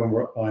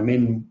 when I'm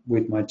in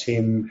with my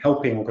team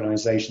helping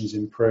organizations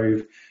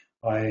improve,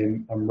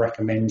 I'm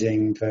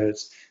recommending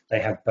that they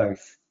have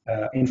both.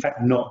 In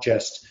fact, not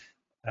just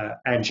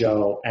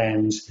agile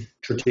and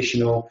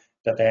traditional,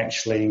 that they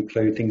actually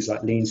include things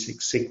like Lean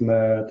Six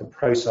Sigma, the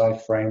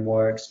ProSci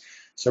frameworks.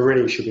 So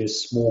really it should be a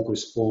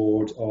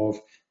smorgasbord of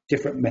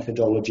different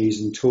methodologies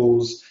and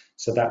tools,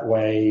 so that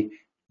way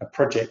a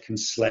project can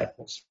select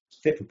what's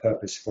fit for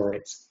purpose for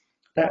it.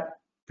 That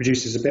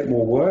produces a bit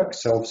more work,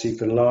 so obviously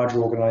for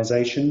larger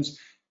organizations,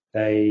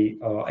 they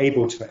are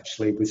able to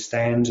actually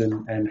withstand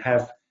and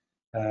have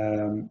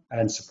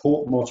and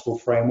support multiple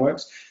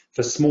frameworks.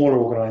 For smaller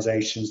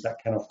organizations, that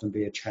can often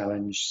be a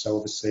challenge, so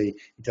obviously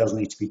it does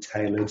need to be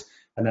tailored,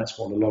 and that's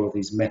what a lot of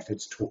these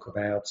methods talk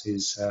about,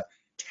 is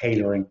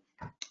tailoring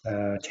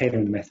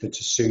the method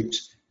to suit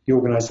the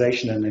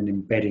organization and then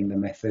embedding the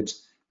method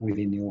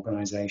within the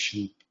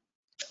organization.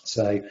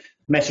 So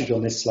message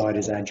on this slide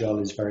is Agile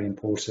is very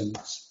important.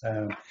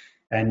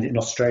 And in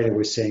Australia,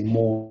 we're seeing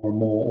more and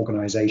more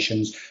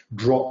organizations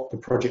drop the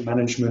project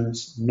management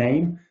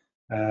name,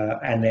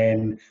 and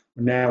then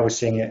now we're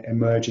seeing it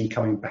emerging,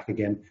 coming back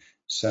again.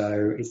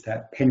 So it's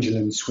that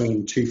pendulum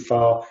swinging too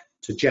far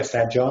to just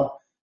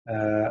Agile,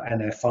 and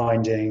they're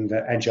finding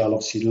that Agile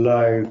obviously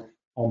low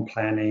on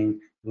planning,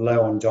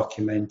 low on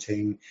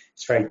documenting.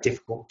 It's very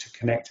difficult to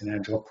connect an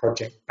Agile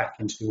project back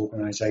into the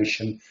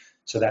organization.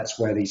 So that's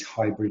where these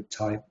hybrid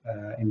type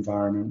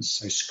environments,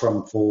 so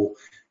Scrum Fall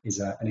is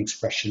an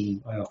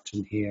expression I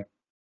often hear.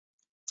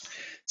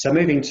 So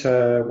moving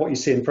to what you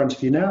see in front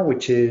of you now,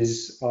 which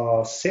is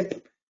our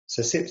SIP.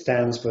 So SIP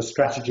stands for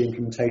Strategy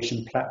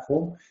Implementation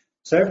Platform.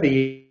 So over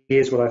the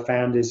years, what I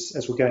found is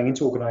as we're going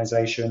into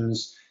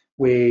organizations,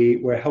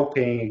 we're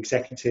helping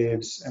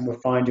executives, and we're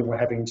finding we're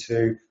having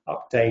to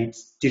update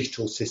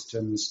digital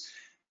systems.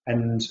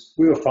 And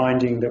we were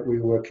finding that we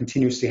were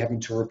continuously having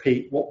to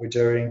repeat what we're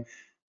doing.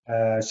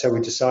 So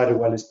we decided,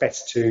 well, it's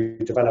best to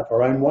develop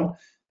our own one.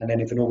 And then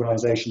if an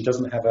organisation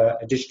doesn't have a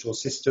digital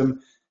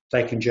system,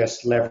 they can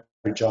just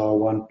leverage our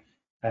one,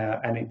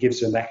 and it gives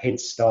them that head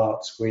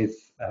start with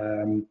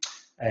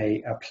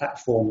a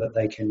platform that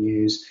they can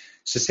use.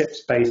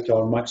 SIP's based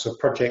on Microsoft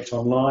Project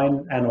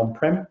Online and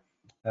on-prem.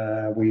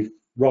 We've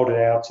rolled it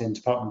out in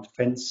Department of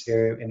Defence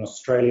here in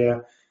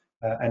Australia,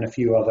 and a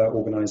few other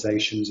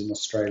organisations in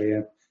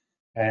Australia.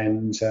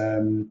 And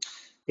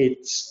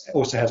it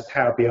also has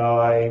Power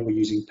BI. We're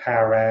using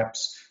Power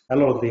Apps, a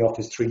lot of the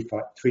Office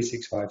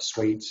 365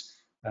 suites.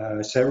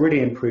 So it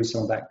really improves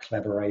some of that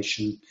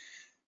collaboration.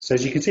 So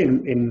as you can see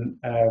on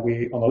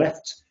the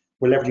left,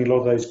 we're leveraging a lot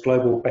of those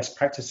global best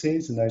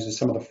practices, and those are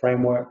some of the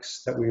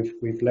frameworks that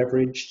we've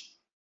leveraged.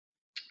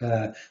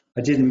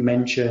 I didn't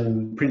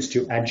mention Prince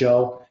 2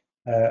 Agile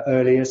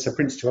earlier. So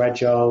Prince 2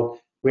 Agile,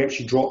 we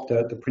actually dropped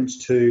the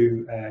Prince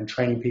 2 and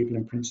training people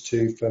in Prince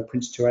 2 for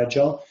Prince 2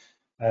 Agile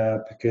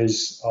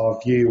because our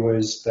view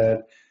was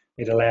that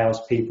it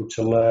allows people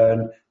to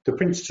learn the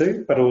Prince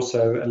 2, but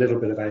also a little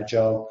bit of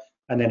Agile,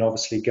 and then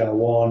obviously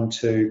go on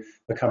to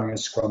becoming a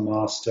Scrum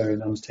Master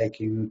and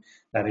undertaking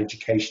that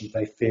education if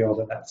they feel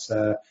that that's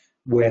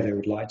where they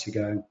would like to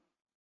go.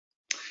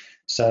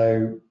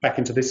 So back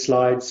into this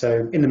slide.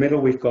 So in the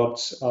middle, we've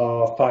got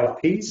our 5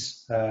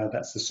 Ps.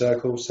 That's the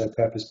circle. So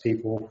purpose,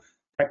 people,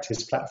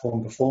 practice,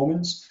 platform,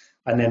 performance,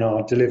 and then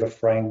our deliver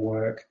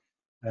framework.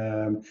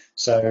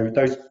 So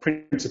those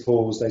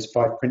principles, those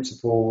 5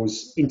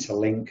 principles,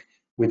 interlink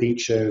with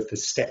each of the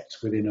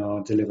steps within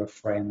our deliver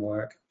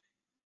framework.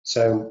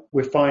 So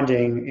we're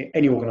finding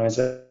any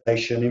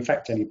organisation, in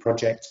fact any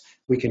project,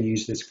 we can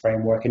use this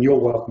framework, and you're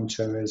welcome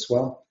to as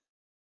well.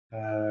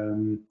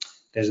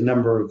 There's a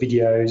number of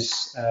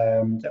videos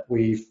that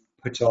we've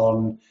put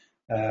on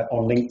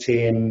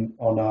LinkedIn,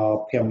 on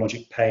our PM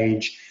Logic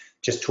page,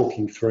 just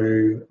talking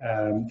through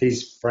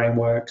these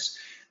frameworks,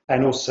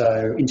 and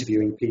also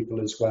interviewing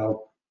people as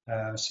well.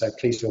 So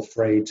please feel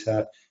free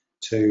to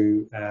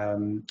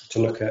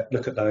look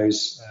at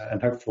those,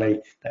 and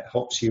hopefully that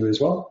helps you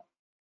as well.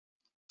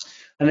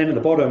 And then at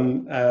the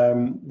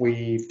bottom,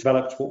 we've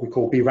developed what we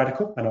call Be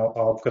Radical, and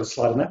I've got a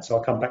slide on that, so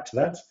I'll come back to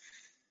that.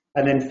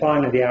 And then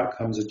finally, the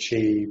outcomes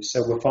achieved.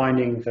 So we're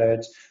finding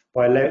that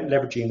by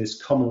leveraging this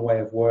common way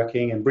of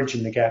working and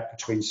bridging the gap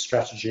between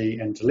strategy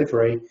and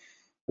delivery,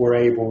 we're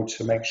able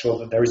to make sure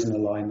that there is an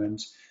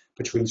alignment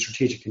between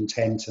strategic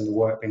intent and the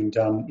work being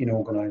done in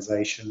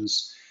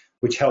organisations,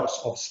 which helps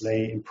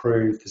obviously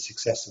improve the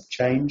success of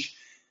change.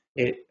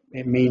 It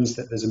means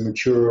that there's a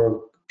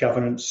mature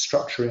governance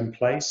structure in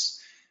place,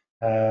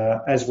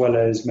 as well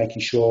as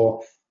making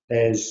sure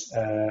there's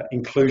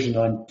inclusion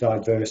and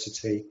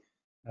diversity,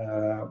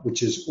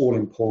 which is all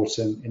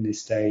important in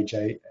this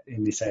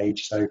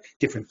age. So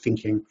different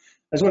thinking,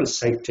 as well as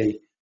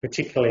safety,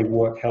 particularly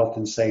work health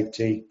and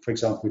safety. For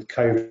example, with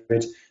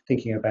COVID,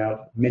 thinking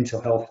about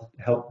mental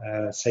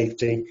health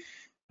safety,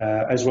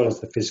 as well as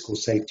the physical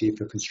safety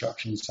for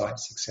construction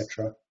sites,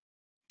 etc.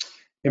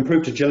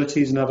 Improved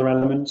agility is another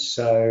element.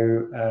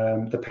 So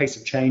the pace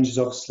of change is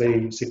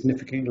obviously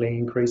significantly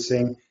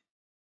increasing,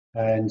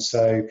 and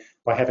so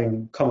by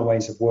having common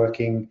ways of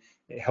working,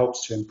 it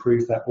helps to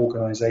improve that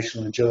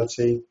organisational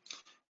agility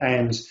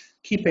and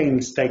keeping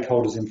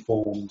stakeholders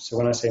informed. So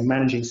when I say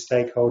managing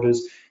stakeholders,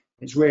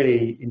 it's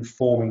really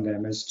informing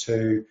them as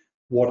to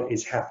what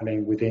is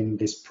happening within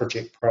this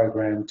project,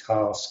 program,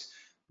 task.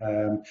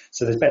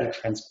 So there's better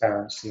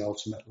transparency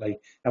ultimately,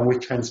 and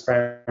with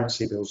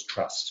transparency builds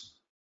trust.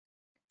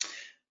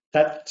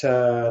 That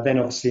then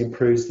obviously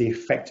improves the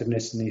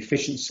effectiveness and the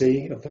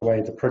efficiency of the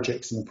way the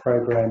projects and the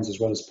programs as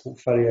well as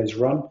portfolios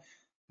run,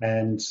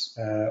 and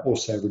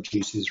also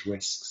reduces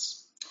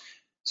risks.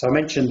 So I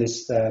mentioned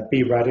this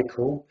Be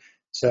Radical.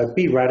 So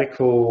Be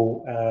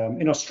Radical,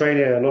 in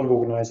Australia, a lot of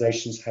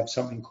organisations have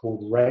something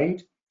called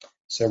RAID.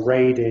 So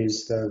RAID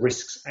is the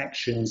risks,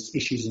 actions,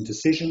 issues and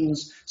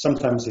decisions.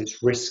 Sometimes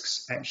it's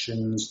risks,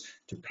 actions,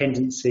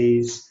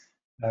 dependencies.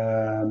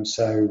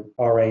 So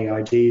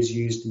RAID is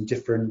used in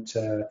different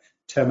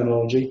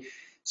terminology.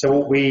 So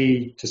what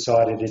we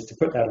decided is to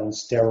put that on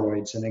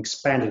steroids and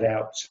expand it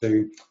out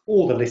to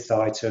all the list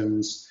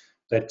items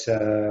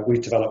that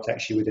we've developed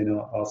actually within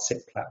our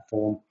SIP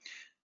platform.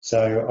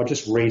 So I'll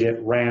just read it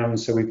round.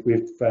 So we've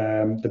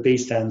the B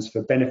stands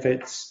for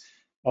benefits,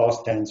 R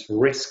stands for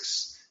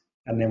risks,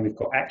 and then we've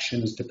got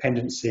actions,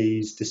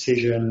 dependencies,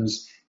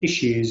 decisions,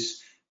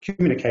 issues,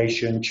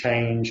 communication,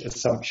 change,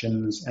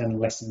 assumptions, and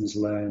lessons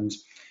learned.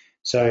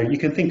 So you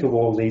can think of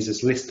all of these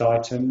as list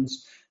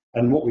items,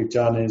 and what we've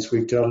done is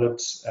we've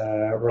developed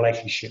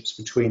relationships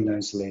between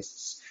those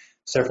lists.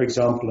 So for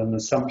example, an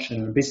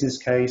assumption in a business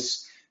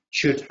case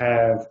should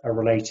have a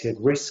related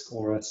risk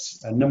or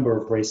a number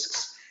of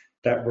risks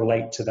that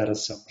relate to that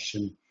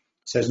assumption.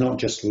 So it's not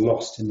just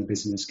lost in the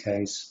business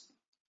case.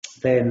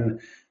 Then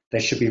there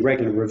should be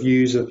regular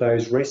reviews of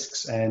those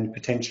risks and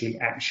potentially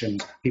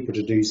actions, people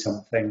to do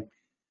something.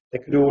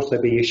 There could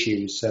also be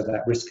issues, so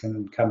that risk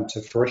can come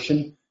to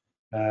fruition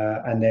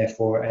and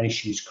therefore an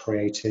issue is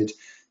created.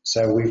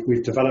 So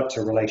we've developed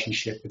a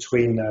relationship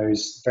between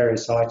those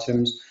various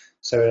items,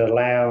 so it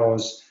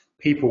allows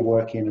people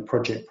working in a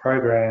project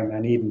program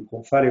and even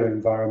portfolio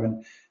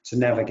environment to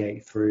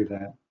navigate through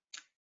that.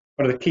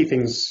 One of the key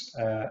things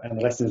and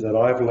the lessons that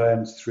I've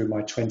learned through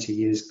my 20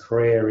 years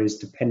career is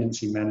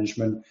dependency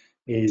management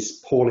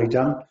is poorly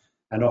done,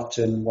 and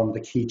often one of the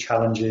key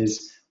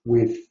challenges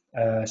with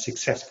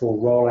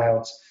successful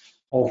rollout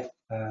of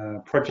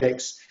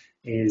projects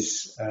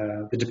is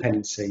the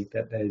dependency,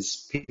 that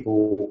there's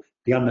people,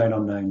 the unknown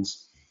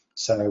unknowns.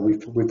 So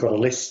we've got a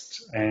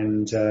list,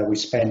 and we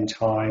spend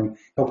time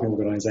helping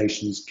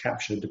organisations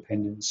capture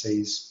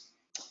dependencies.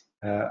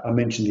 I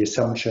mentioned the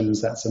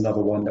assumptions. That's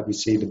another one that we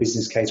see. The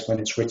business case, when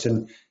it's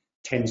written,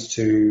 tends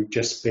to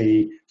just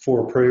be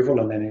for approval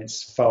and then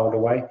it's filed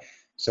away.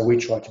 So we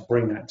try to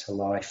bring that to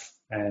life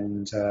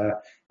and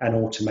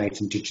automate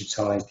and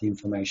digitise the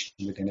information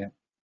within it.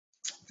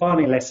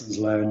 Finally, lessons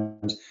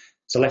learned.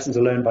 So lessons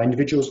are learned by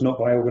individuals, not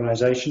by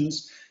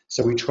organisations.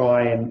 So we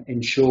try and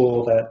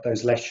ensure that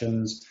those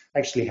lessons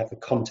actually have the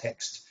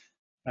context,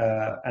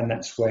 and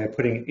that's where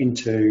putting it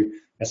into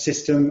a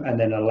system and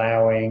then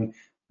allowing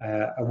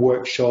a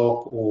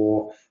workshop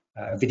or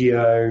a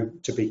video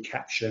to be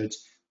captured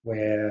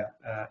where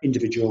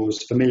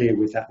individuals familiar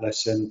with that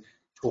lesson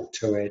talk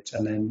to it,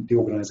 and then the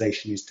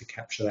organisation is to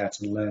capture that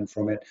and learn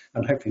from it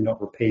and hopefully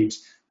not repeat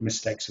the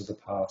mistakes of the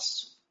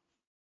past.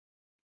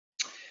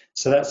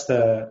 So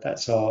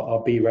that's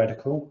our B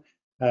Radical.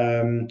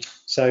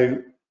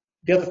 So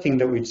the other thing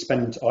that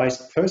I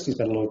personally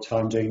spend a lot of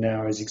time doing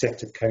now is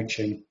executive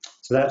coaching.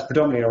 So that's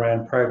predominantly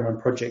around program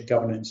and project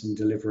governance and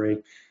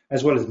delivery,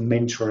 as well as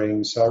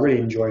mentoring. So I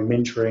really enjoy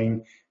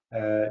mentoring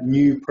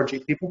new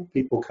project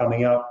people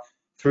coming up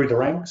through the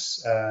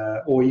ranks,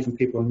 or even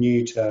people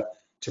new to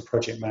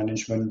project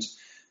management.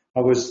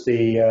 I was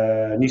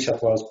the New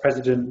South Wales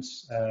president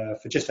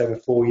for just over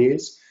 4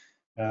 years.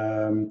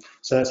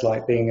 So that's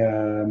like being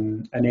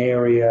an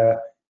area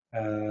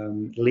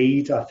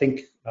lead, I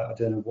think. I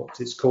don't know what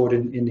it's called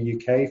in the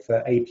UK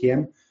for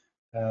APM,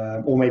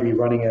 or maybe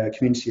running a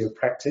community of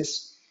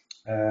practice.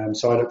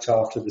 So I looked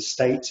after the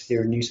state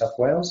here in New South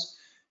Wales.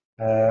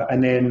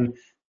 And then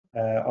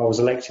I was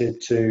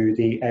elected to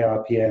the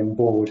AIPM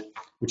board,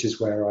 which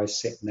is where I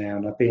sit now.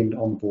 And I've been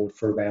on board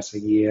for about a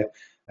year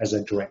as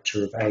a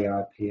director of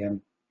AIPM.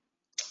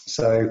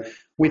 So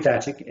with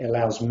that, it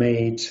allows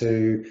me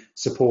to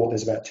support,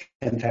 there's about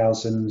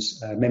 10,000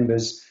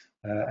 members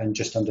and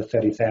just under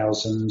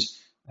 30,000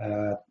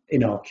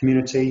 in our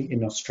community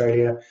in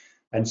Australia.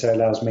 And so it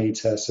allows me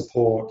to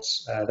support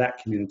that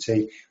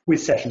community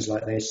with sessions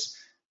like this,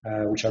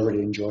 which I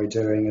really enjoy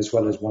doing, as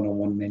well as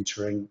one-on-one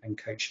mentoring and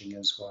coaching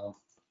as well.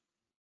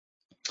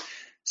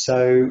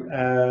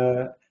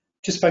 So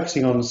just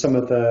focusing on some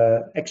of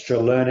the extra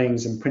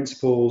learnings and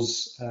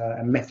principles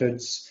and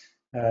methods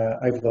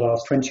over the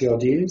last 20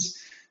 odd years.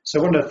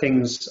 So one of the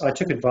things, I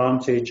took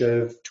advantage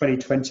of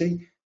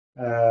 2020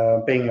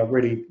 being a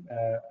really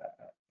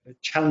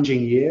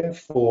challenging year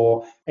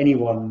for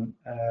anyone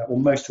or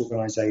most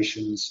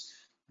organisations,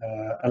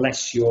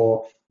 unless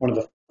you're one of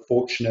the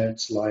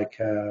fortunates like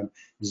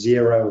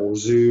Xero or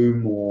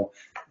Zoom or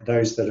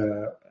those that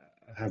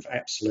have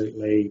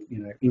absolutely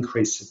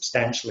increased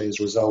substantially as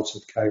a result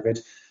of COVID.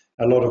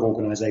 A lot of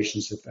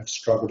organisations have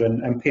struggled,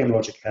 and PM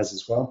Logic has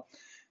as well.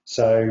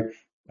 So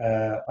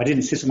I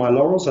didn't sit on my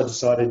laurels. I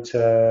decided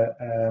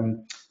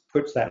to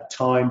put that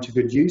time to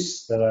good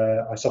use that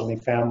I suddenly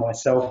found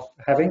myself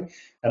having,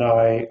 and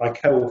I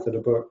co-authored a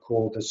book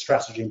called The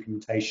Strategy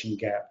Implementation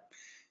Gap.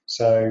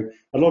 So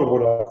a lot of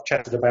what I've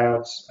chatted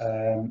about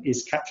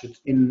is captured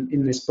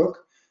in this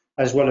book,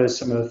 as well as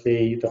some of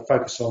the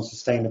focus on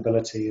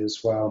sustainability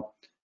as well.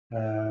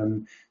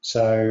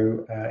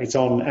 So it's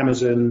on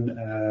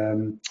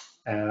Amazon,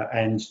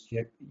 and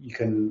you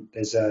can.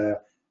 There's a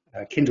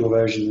Kindle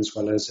version as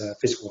well as a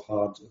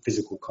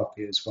physical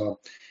copy as well.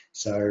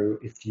 So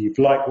if you've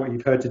liked what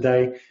you've heard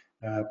today,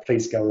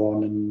 please go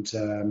on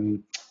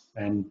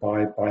and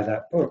buy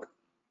that book.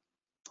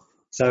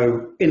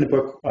 So in the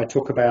book, I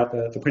talk about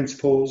the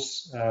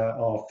principles,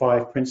 our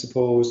 5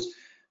 principles,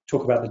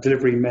 talk about the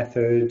delivery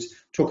method,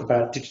 talk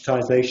about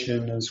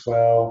digitization as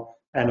well,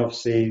 and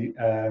obviously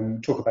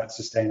talk about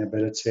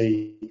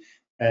sustainability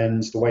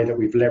and the way that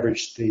we've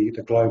leveraged the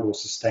global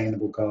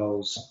sustainable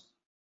goals.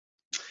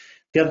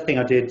 The other thing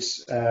I did,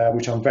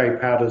 which I'm very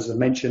proud of, as I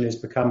mentioned, is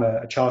become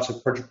a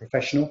chartered project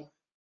professional.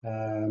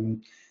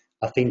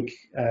 I think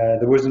there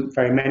wasn't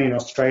very many in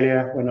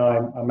Australia when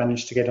I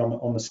managed to get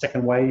on the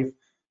second wave.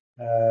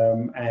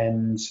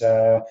 And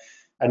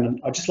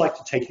I'd just like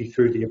to take you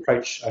through the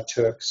approach I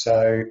took.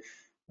 So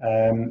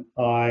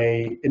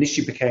I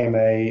initially became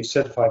a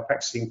certified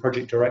practicing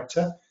project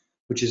director,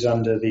 which is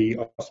under the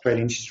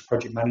Australian Institute of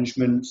Project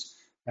Management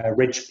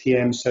Reg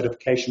PM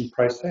certification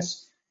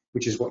process,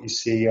 which is what you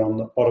see on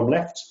the bottom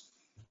left.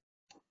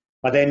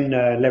 I then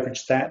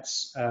leveraged that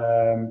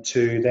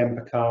to then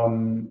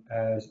become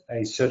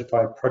a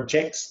certified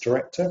projects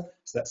director.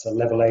 So that's a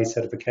level A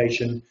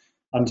certification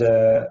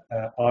under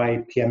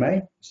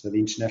IPMA, so the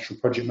International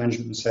Project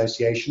Management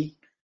Association.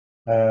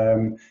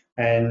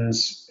 And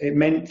it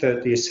meant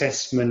that the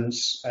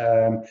assessments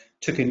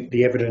took in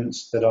the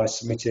evidence that I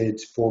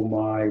submitted for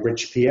my Reg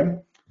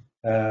PM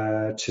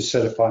to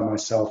certify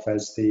myself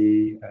as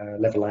the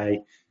level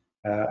A.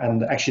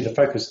 And actually the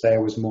focus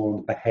there was more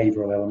on the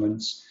behavioural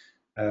elements,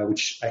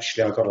 which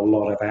actually I got a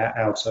lot of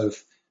out of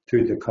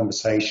through the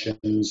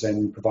conversations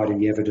and providing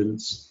the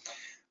evidence.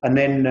 And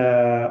then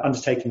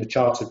undertaking the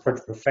Chartered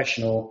Project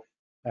Professional,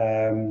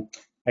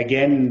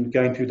 again,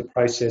 going through the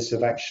process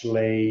of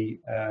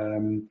actually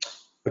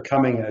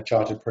becoming a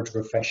Chartered Project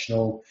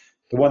Professional.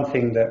 The one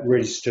thing that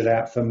really stood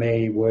out for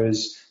me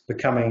was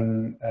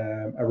becoming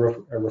a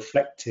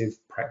reflective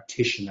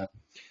practitioner.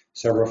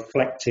 So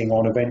reflecting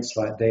on events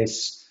like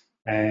this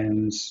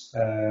and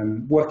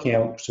working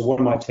out, so what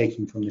am I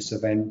taking from this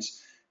event?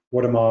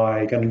 What am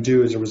I going to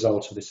do as a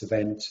result of this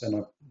event?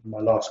 And my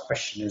last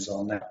question is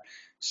on that.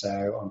 So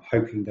I'm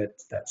hoping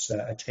that that's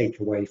a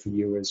takeaway for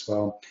you as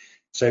well.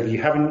 So if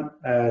you haven't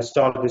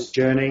started this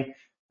journey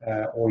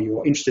or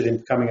you're interested in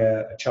becoming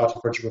a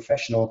Chartered Project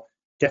Professional,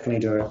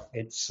 definitely do it.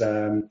 It's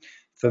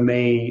for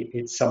me,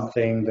 it's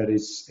something that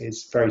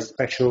is very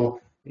special.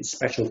 It's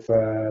special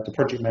for the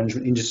project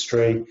management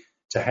industry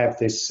to have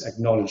this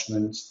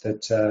acknowledgement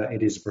that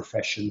it is a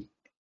profession.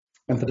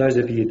 And for those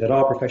of you that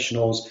are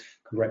professionals,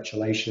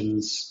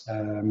 congratulations.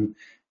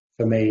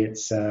 For me,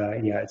 it's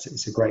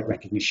a great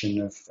recognition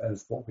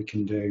of what we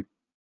can do.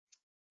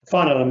 The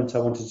final element I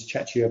wanted to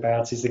chat to you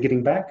about is the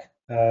giving back.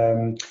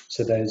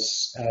 So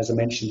there's, as I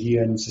mentioned,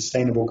 UN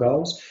sustainable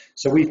goals.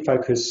 So we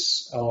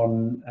focus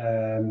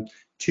on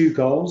 2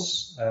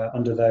 goals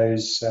under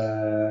those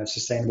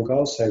sustainable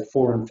goals, so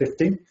 4 and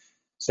 15.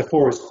 So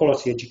 4 is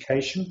quality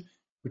education,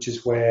 which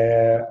is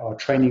where our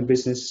training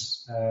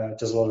business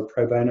does a lot of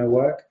pro bono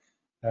work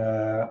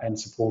and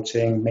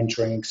supporting,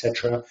 mentoring,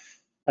 etc.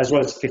 As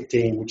well as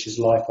 15, which is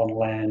life on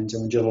land,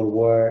 and we do a lot of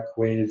work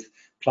with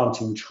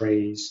planting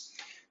trees.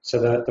 So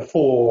the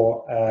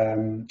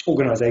 4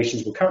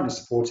 organisations we're currently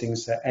supporting,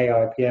 so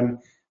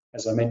AIPM,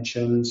 as I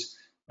mentioned,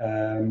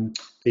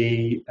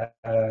 the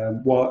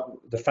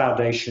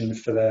Foundation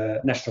for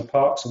the National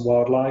Parks and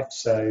Wildlife.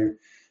 So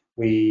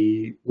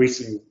we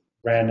recently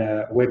ran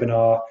a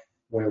webinar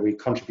where we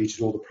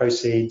contributed all the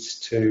proceeds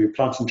to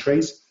planting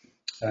trees,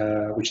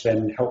 which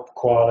then help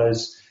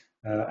koalas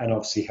and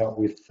obviously help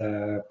with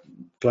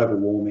global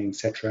warming,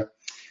 etc.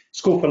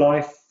 School for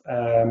Life.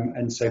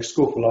 And so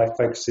School for Life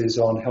focuses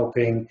on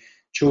helping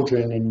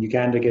children in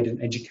Uganda get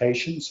an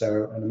education,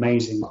 so an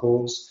amazing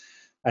cause.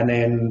 And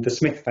then the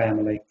Smith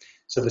family.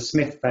 So the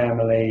Smith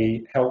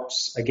family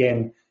helps,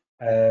 again,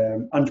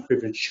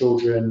 underprivileged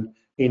children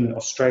in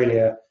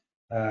Australia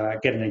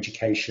get an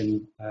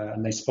education,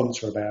 and they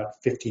sponsor about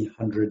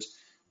 1,500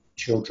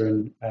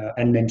 children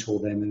and mentor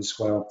them as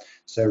well.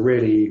 So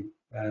really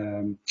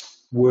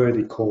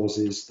worthy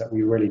causes that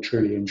we really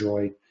truly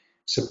enjoy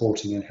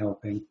supporting and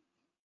helping.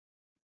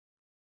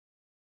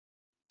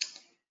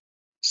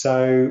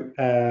 So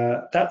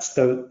that's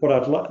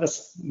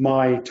that's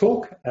my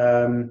talk.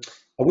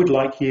 I would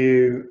like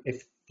you,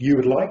 if you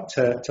would like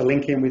to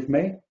link in with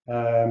me.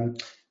 I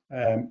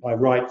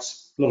write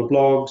a lot of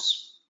blogs,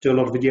 do a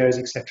lot of videos,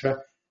 etc.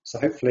 So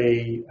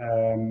hopefully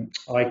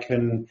I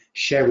can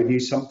share with you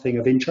something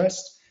of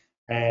interest,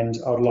 and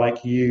I'd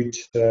like you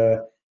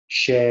to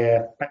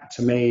share back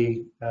to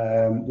me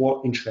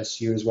what interests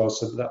you as well,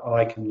 so that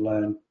I can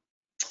learn.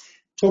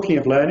 Talking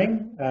of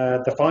learning,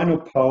 the final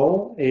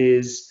poll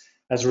is,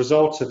 as a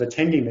result of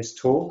attending this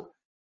talk,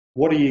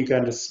 what are you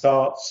going to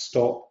start,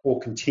 stop, or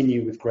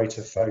continue with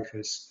greater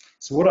focus?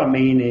 So what I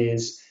mean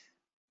is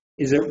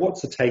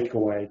what's the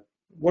takeaway?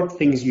 What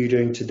things are you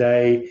doing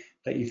today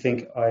that you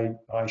think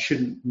I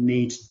shouldn't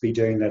need to be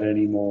doing that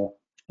anymore?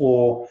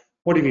 Or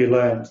what have you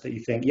learned that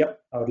you think,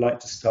 yep, I would like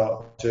to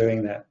start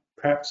doing that?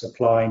 Perhaps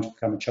applying to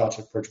become a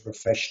Chartered Project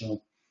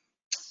Professional.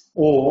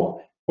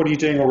 Or what are you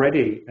doing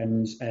already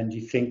and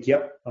you think,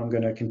 yep, I'm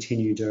going to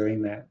continue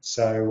doing that?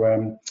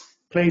 So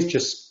please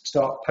just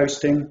start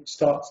posting,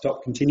 start,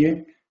 stop,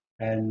 continue,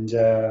 and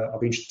I'll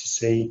be interested to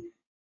see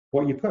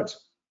what you put.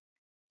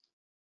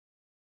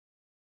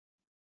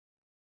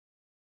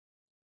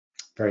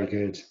 Very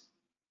good.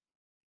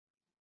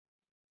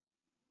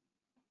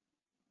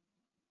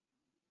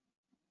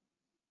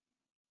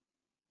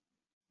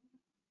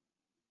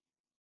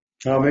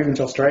 Oh, moving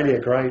to Australia,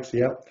 great.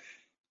 Yep,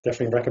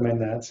 definitely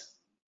recommend that.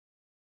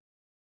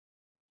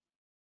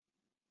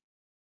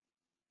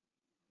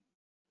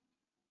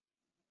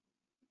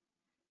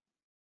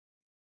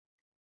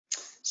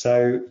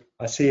 So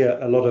I see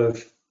a lot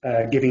of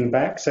giving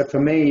back. So for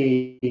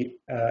me,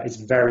 it's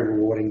very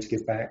rewarding to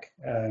give back.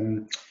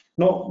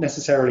 Not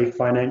necessarily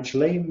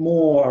financially,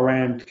 more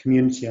around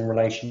community and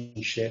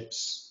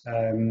relationships.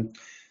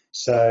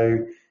 So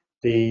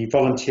the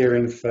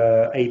volunteering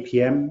for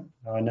APM,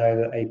 I know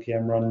that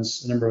APM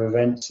runs a number of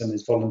events and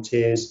there's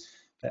volunteers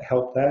that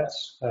help that.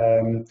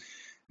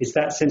 It's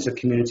that sense of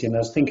community, and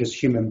I think as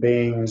human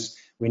beings,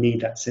 we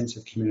need that sense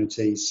of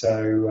community.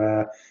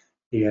 So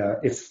yeah,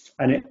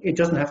 it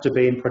doesn't have to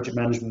be in project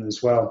management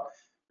as well.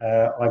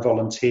 I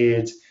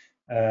volunteered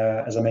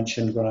as I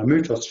mentioned, when I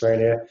moved to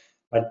Australia,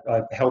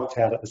 I helped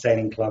out at the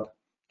sailing club,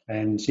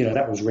 and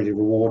that was really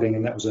rewarding,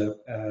 and that was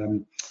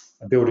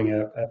building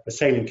a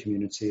sailing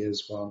community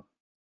as well.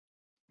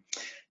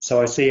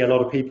 So I see a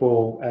lot of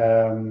people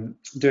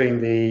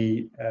doing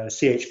the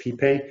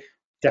CHPP.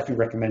 Definitely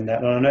recommend that,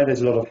 and I know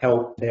there's a lot of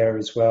help there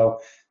as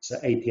well. So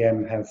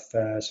APM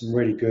have some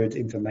really good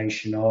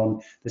information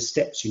on the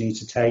steps you need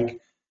to take.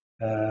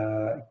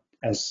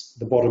 As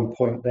the bottom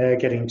point there,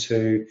 getting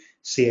to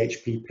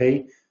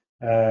CHPP.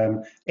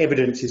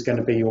 Evidence is going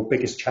to be your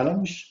biggest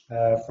challenge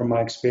from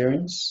my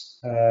experience,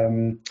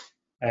 and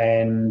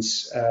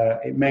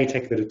it may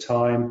take a bit of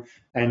time.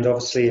 And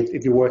obviously,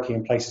 if you're working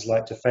in places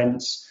like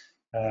defence,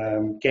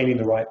 gaining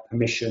the right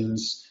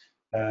permissions,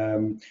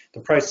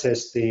 the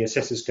process the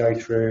assessors go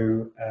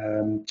through,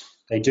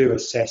 they do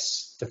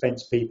assess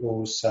defence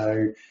people,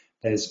 so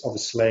there's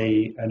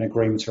obviously an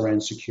agreement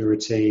around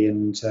security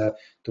and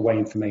the way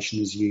information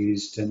is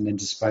used and then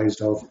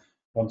disposed of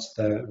once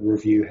the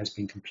review has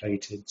been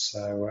completed.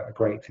 So a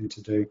great thing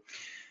to do.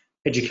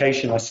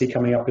 Education I see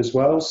coming up as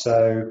well.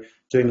 So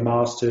doing the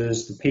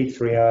Masters, the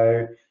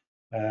P30.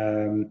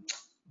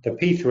 The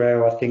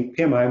P30, I think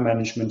PMO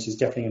management is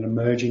definitely an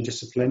emerging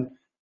discipline.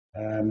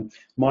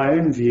 My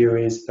own view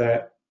is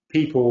that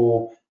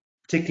people,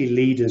 particularly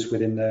leaders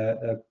within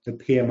the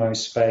PMO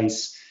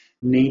space,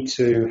 need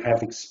to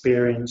have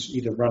experience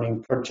either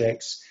running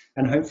projects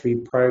and hopefully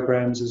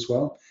programs as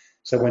well.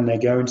 So when they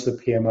go into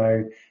the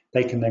PMO,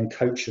 they can then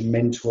coach and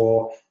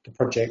mentor the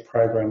project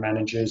program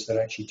managers that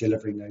are actually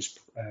delivering those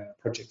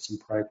projects and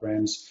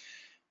programs.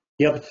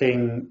 The other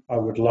thing I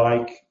would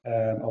like,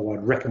 or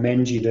I'd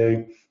recommend you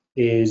do,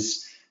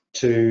 is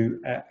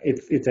to,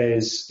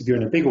 if you're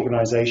in a big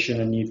organization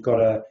and you've got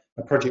a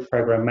project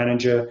program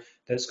manager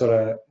that's got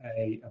a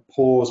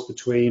pause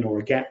between or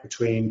a gap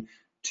between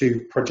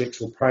two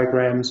projects or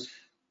programs,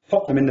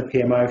 pop them in the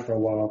PMO for a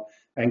while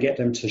and get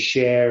them to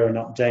share and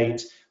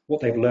update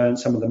what they've learned,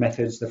 some of the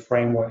methods, the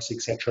frameworks,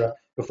 etc.,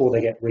 before they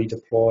get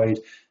redeployed.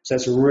 So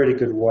it's a really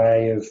good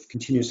way of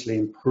continuously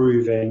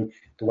improving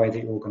the way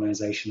that your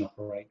organization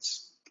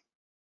operates.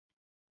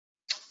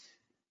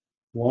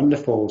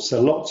 Wonderful.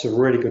 So lots of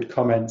really good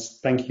comments.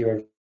 Thank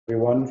you,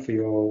 everyone, for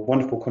your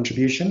wonderful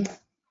contribution.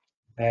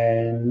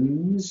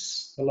 And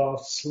the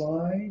last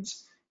slide.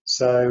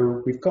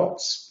 So we've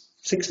got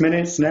 6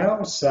 minutes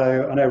now.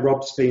 So I know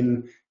Rob's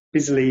been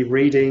busily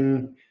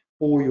reading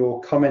all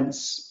your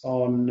comments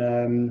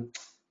on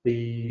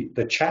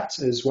the chat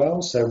as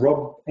well. So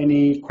Rob,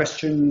 any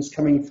questions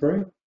coming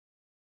through?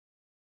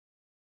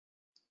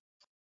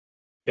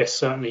 Yes,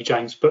 certainly,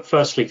 James. But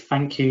firstly,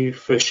 thank you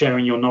for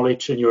sharing your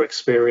knowledge and your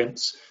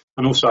experience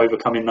and also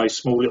overcoming those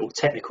small little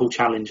technical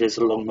challenges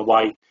along the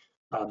way.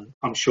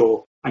 I'm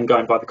sure, and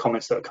going by the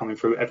comments that are coming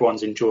through,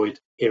 everyone's enjoyed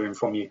hearing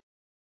from you.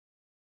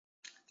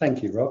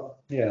 Thank you, Rob.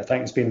 Yeah,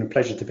 thanks. It's been a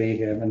pleasure to be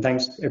here. And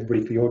thanks,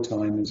 everybody, for your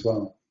time as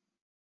well.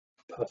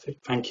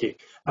 Perfect, thank you.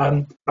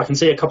 I can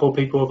see a couple of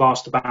people have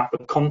asked about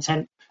the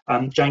content.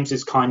 James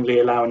is kindly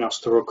allowing us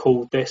to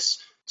record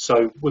this,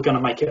 so we're going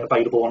to make it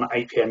available on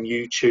APM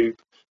YouTube,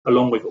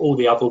 along with all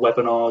the other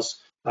webinars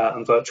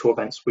and virtual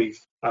events we've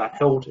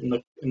held in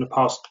the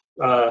past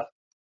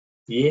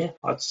year,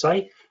 I'd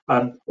say.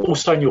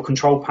 Also in your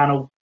control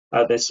panel,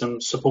 there's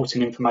some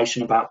supporting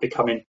information about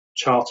becoming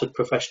chartered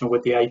professional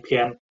with the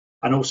APM,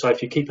 and also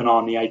if you keep an eye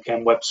on the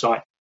APM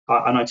website,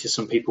 I noticed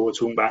some people were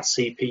talking about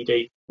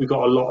CPD. We've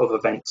got a lot of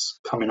events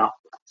coming up.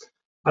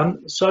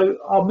 So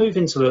I'll move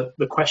into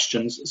the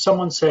questions.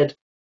 Someone said,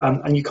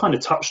 and you kind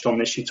of touched on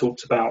this, you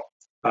talked about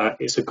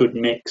it's a good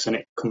mix and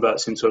it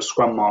converts into a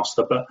Scrum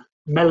Master, but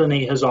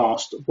Melanie has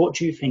asked, what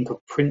do you think of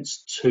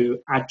Prince 2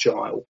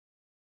 Agile?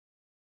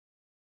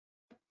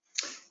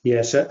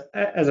 Yeah, so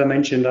as I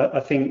mentioned, I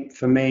think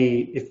for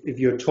me, if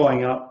you're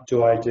toying up,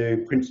 do I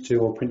do Prince 2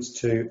 or Prince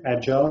 2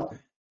 Agile?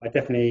 I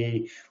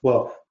definitely,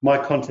 well, my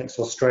context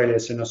is Australia,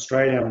 so in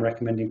Australia I'm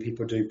recommending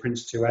people do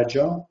Prince 2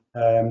 Agile.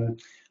 I'm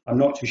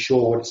not too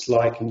sure what it's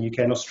like in the UK.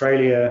 In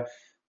Australia,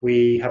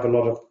 we have a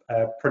lot of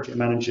project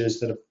managers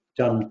that have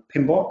done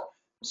PMBOK,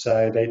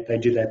 so they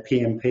do their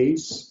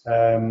PMPs.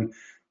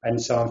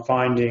 And so I'm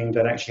finding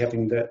that actually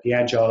having the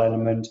Agile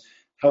element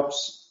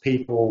helps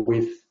people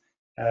with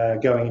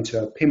going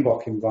into a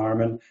PMBOK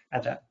environment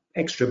and that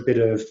extra bit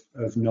of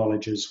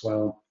knowledge as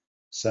well.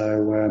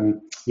 So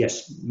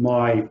yes,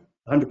 my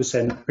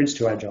 100% Prince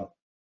 2 Agile.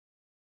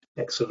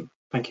 Excellent.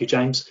 Thank you,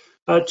 James.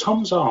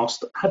 Tom's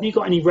asked, have you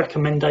got any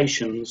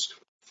recommendations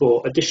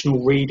for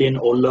additional reading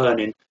or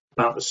learning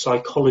about the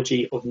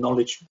psychology of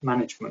knowledge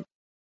management?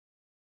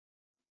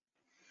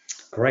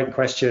 Great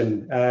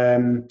question.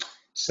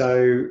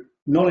 So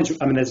knowledge,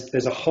 I mean,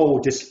 there's a whole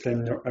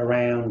discipline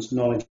around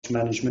knowledge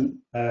management.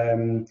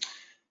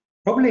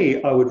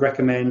 Probably I would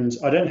recommend,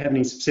 I don't have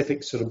any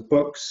specific sort of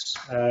books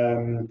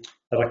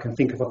that I can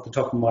think of off the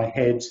top of my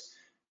head.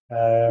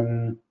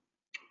 I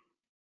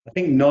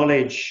think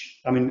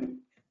knowledge, I mean,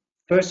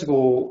 first of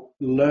all,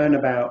 learn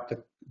about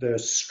the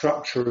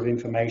structure of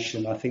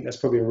information. I think that's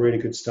probably a really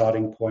good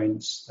starting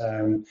point.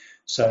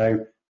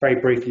 So very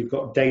briefly, you've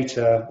got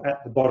data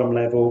at the bottom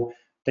level,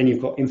 then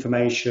you've got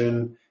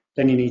information,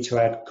 then you need to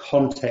add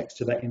context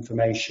to that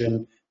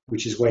information,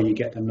 which is where you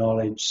get the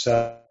knowledge.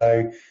 So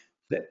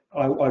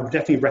I would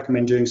definitely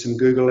recommend doing some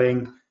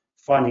Googling,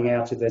 finding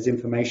out if there's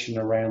information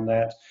around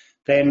that.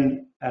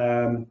 Then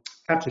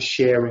how to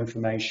share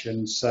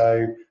information.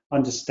 So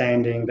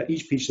understanding that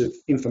each piece of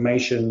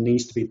information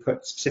needs to be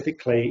put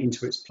specifically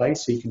into its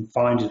place so you can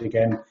find it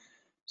again.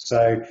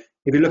 So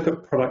if you look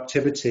at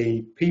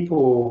productivity,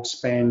 people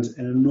spend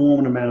an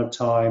enormous amount of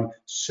time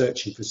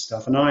searching for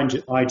stuff, and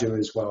I do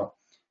as well.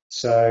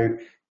 So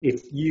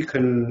if you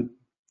can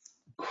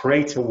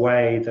create a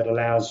way that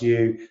allows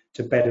you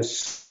to better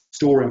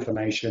store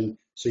information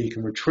so you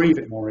can retrieve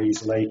it more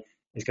easily,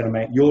 it's going to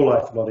make your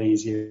life a lot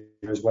easier,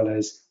 as well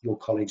as your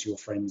colleagues, your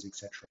friends,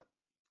 etc.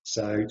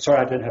 So sorry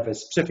I don't have a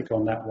specific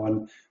on that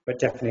one, but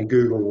definitely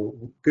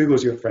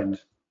Google's your friend.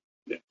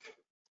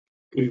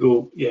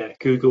 Google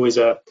is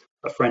a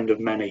friend of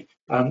many.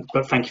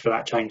 But thank you for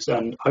that, James,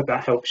 and I hope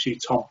that helps you,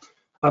 Tom.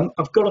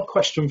 I've got a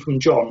question from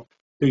John,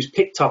 who's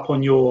picked up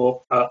on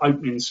your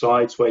opening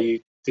slides where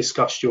you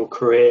discussed your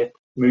career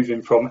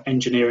moving from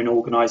engineering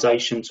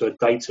organisation to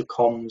data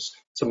comms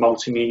to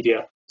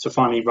multimedia to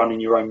finally running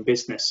your own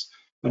business.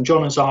 And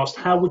John has asked,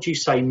 how would you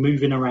say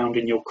moving around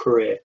in your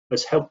career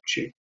has helped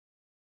you?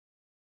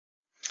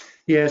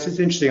 Yes, it's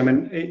interesting. I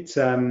mean,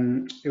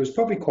 it was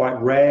probably quite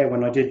rare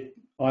when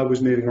I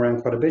was moving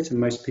around quite a bit, and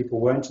most people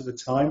weren't at the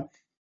time.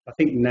 I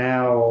think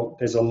now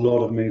there's a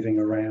lot of moving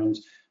around.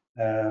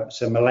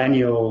 So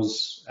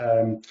millennials,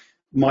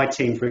 my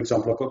team, for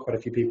example, I've got quite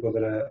a few people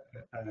that are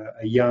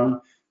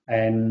young,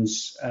 and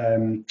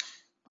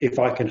if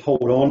I can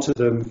hold on to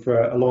them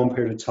for a long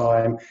period of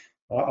time,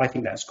 I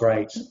think that's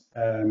great,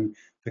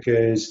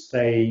 because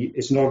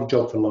it's not a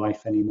job for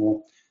life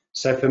anymore.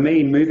 So for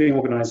me, moving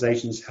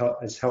organisations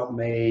has helped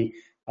me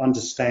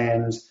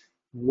understand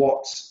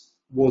what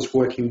was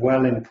working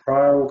well in a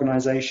prior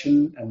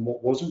organisation and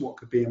what wasn't, what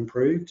could be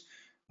improved.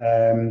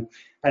 And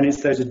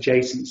it's those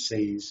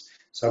adjacencies.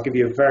 So I'll give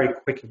you a very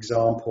quick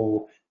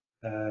example.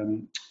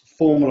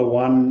 Formula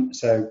One,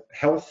 so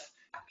health,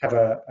 have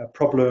a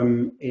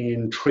problem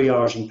in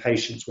triaging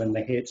patients when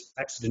they hit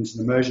accident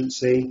and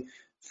emergency.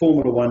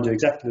 Formula One do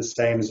exactly the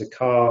same as a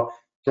car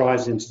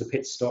drives into the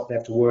pit stop. They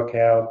have to work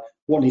out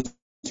what needs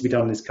to be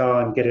done in this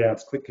car and get it out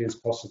as quickly as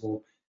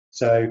possible.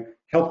 So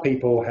health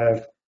people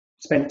have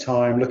spent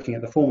time looking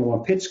at the Formula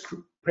One pits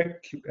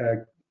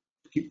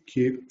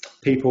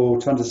people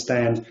to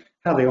understand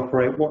how they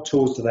operate, what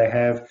tools do they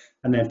have,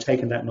 and then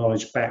taken that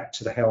knowledge back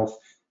to the health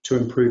to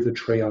improve the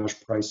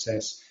triage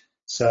process.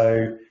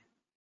 So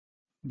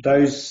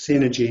those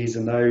synergies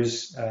and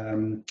those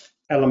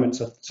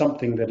elements are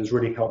something that has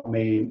really helped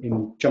me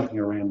in jumping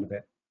around a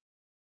bit.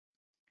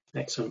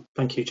 Excellent.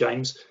 Thank you,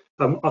 James.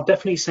 I'll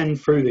definitely send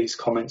through these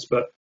comments,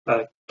 but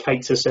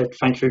Kate has said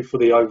thank you for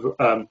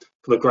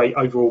the great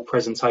overall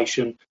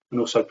presentation and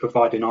also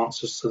providing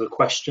answers to the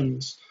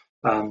questions.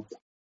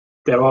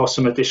 There are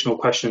some additional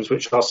questions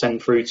which I'll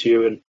send through to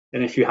you,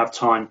 and if you have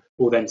time,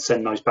 we'll then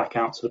send those back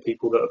out to the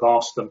people that have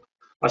asked them.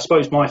 I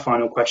suppose my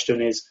final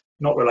question is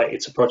not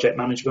related to project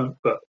management,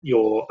 but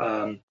your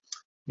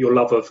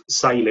love of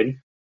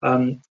sailing.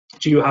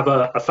 Do you have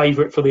a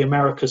favourite for the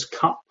America's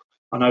Cup?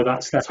 I know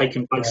that's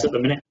taking place at the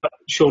minute, but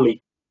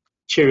surely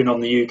cheering on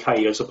the UK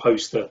as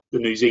opposed to the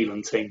New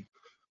Zealand team.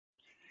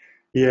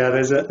 Yeah,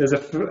 there's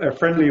a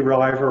friendly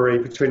rivalry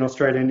between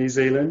Australia and New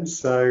Zealand.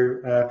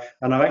 So,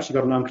 and I've actually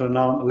got an uncle and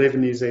aunt that live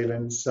in New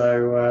Zealand.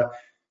 So,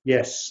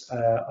 yes,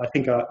 I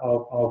think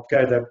I'll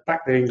go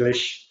back to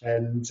English,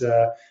 and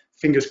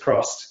fingers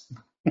crossed.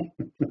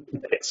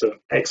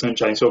 Excellent,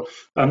 James. So,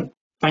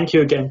 thank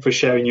you again for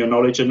sharing your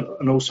knowledge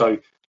and also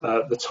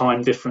the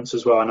time difference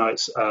as well. I know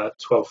it's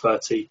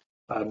 12:30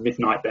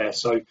 midnight there,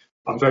 so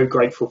I'm very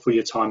grateful for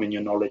your time and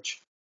your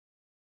knowledge.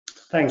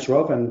 Thanks,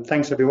 Rob, and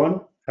thanks everyone.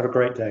 Have a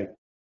great day.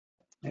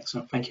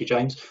 Excellent. Thank you,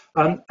 James.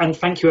 And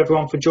thank you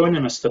everyone for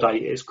joining us today.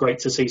 It's great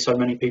to see so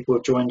many people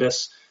have joined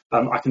us.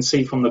 I can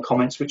see from the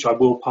comments, which I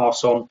will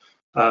pass on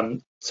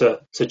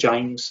to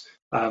James.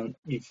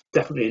 You've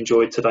definitely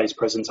enjoyed today's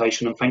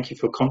presentation, and thank you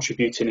for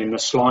contributing in the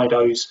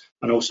Slidos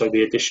and also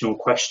the additional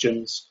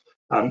questions.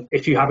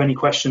 If you have any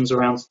questions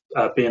around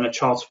being a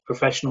chartered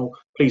professional,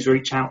 please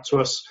reach out to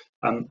us.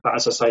 But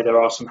as I say,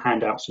 there are some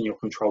handouts in your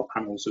control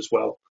panels as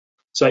well.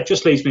 So it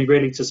just leaves me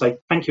really to say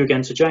thank you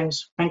again to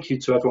James. Thank you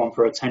to everyone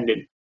for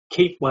attending.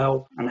 Keep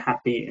well and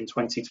happy in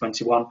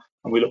 2021,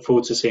 and we look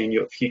forward to seeing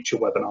you at future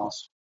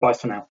webinars. Bye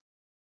for now.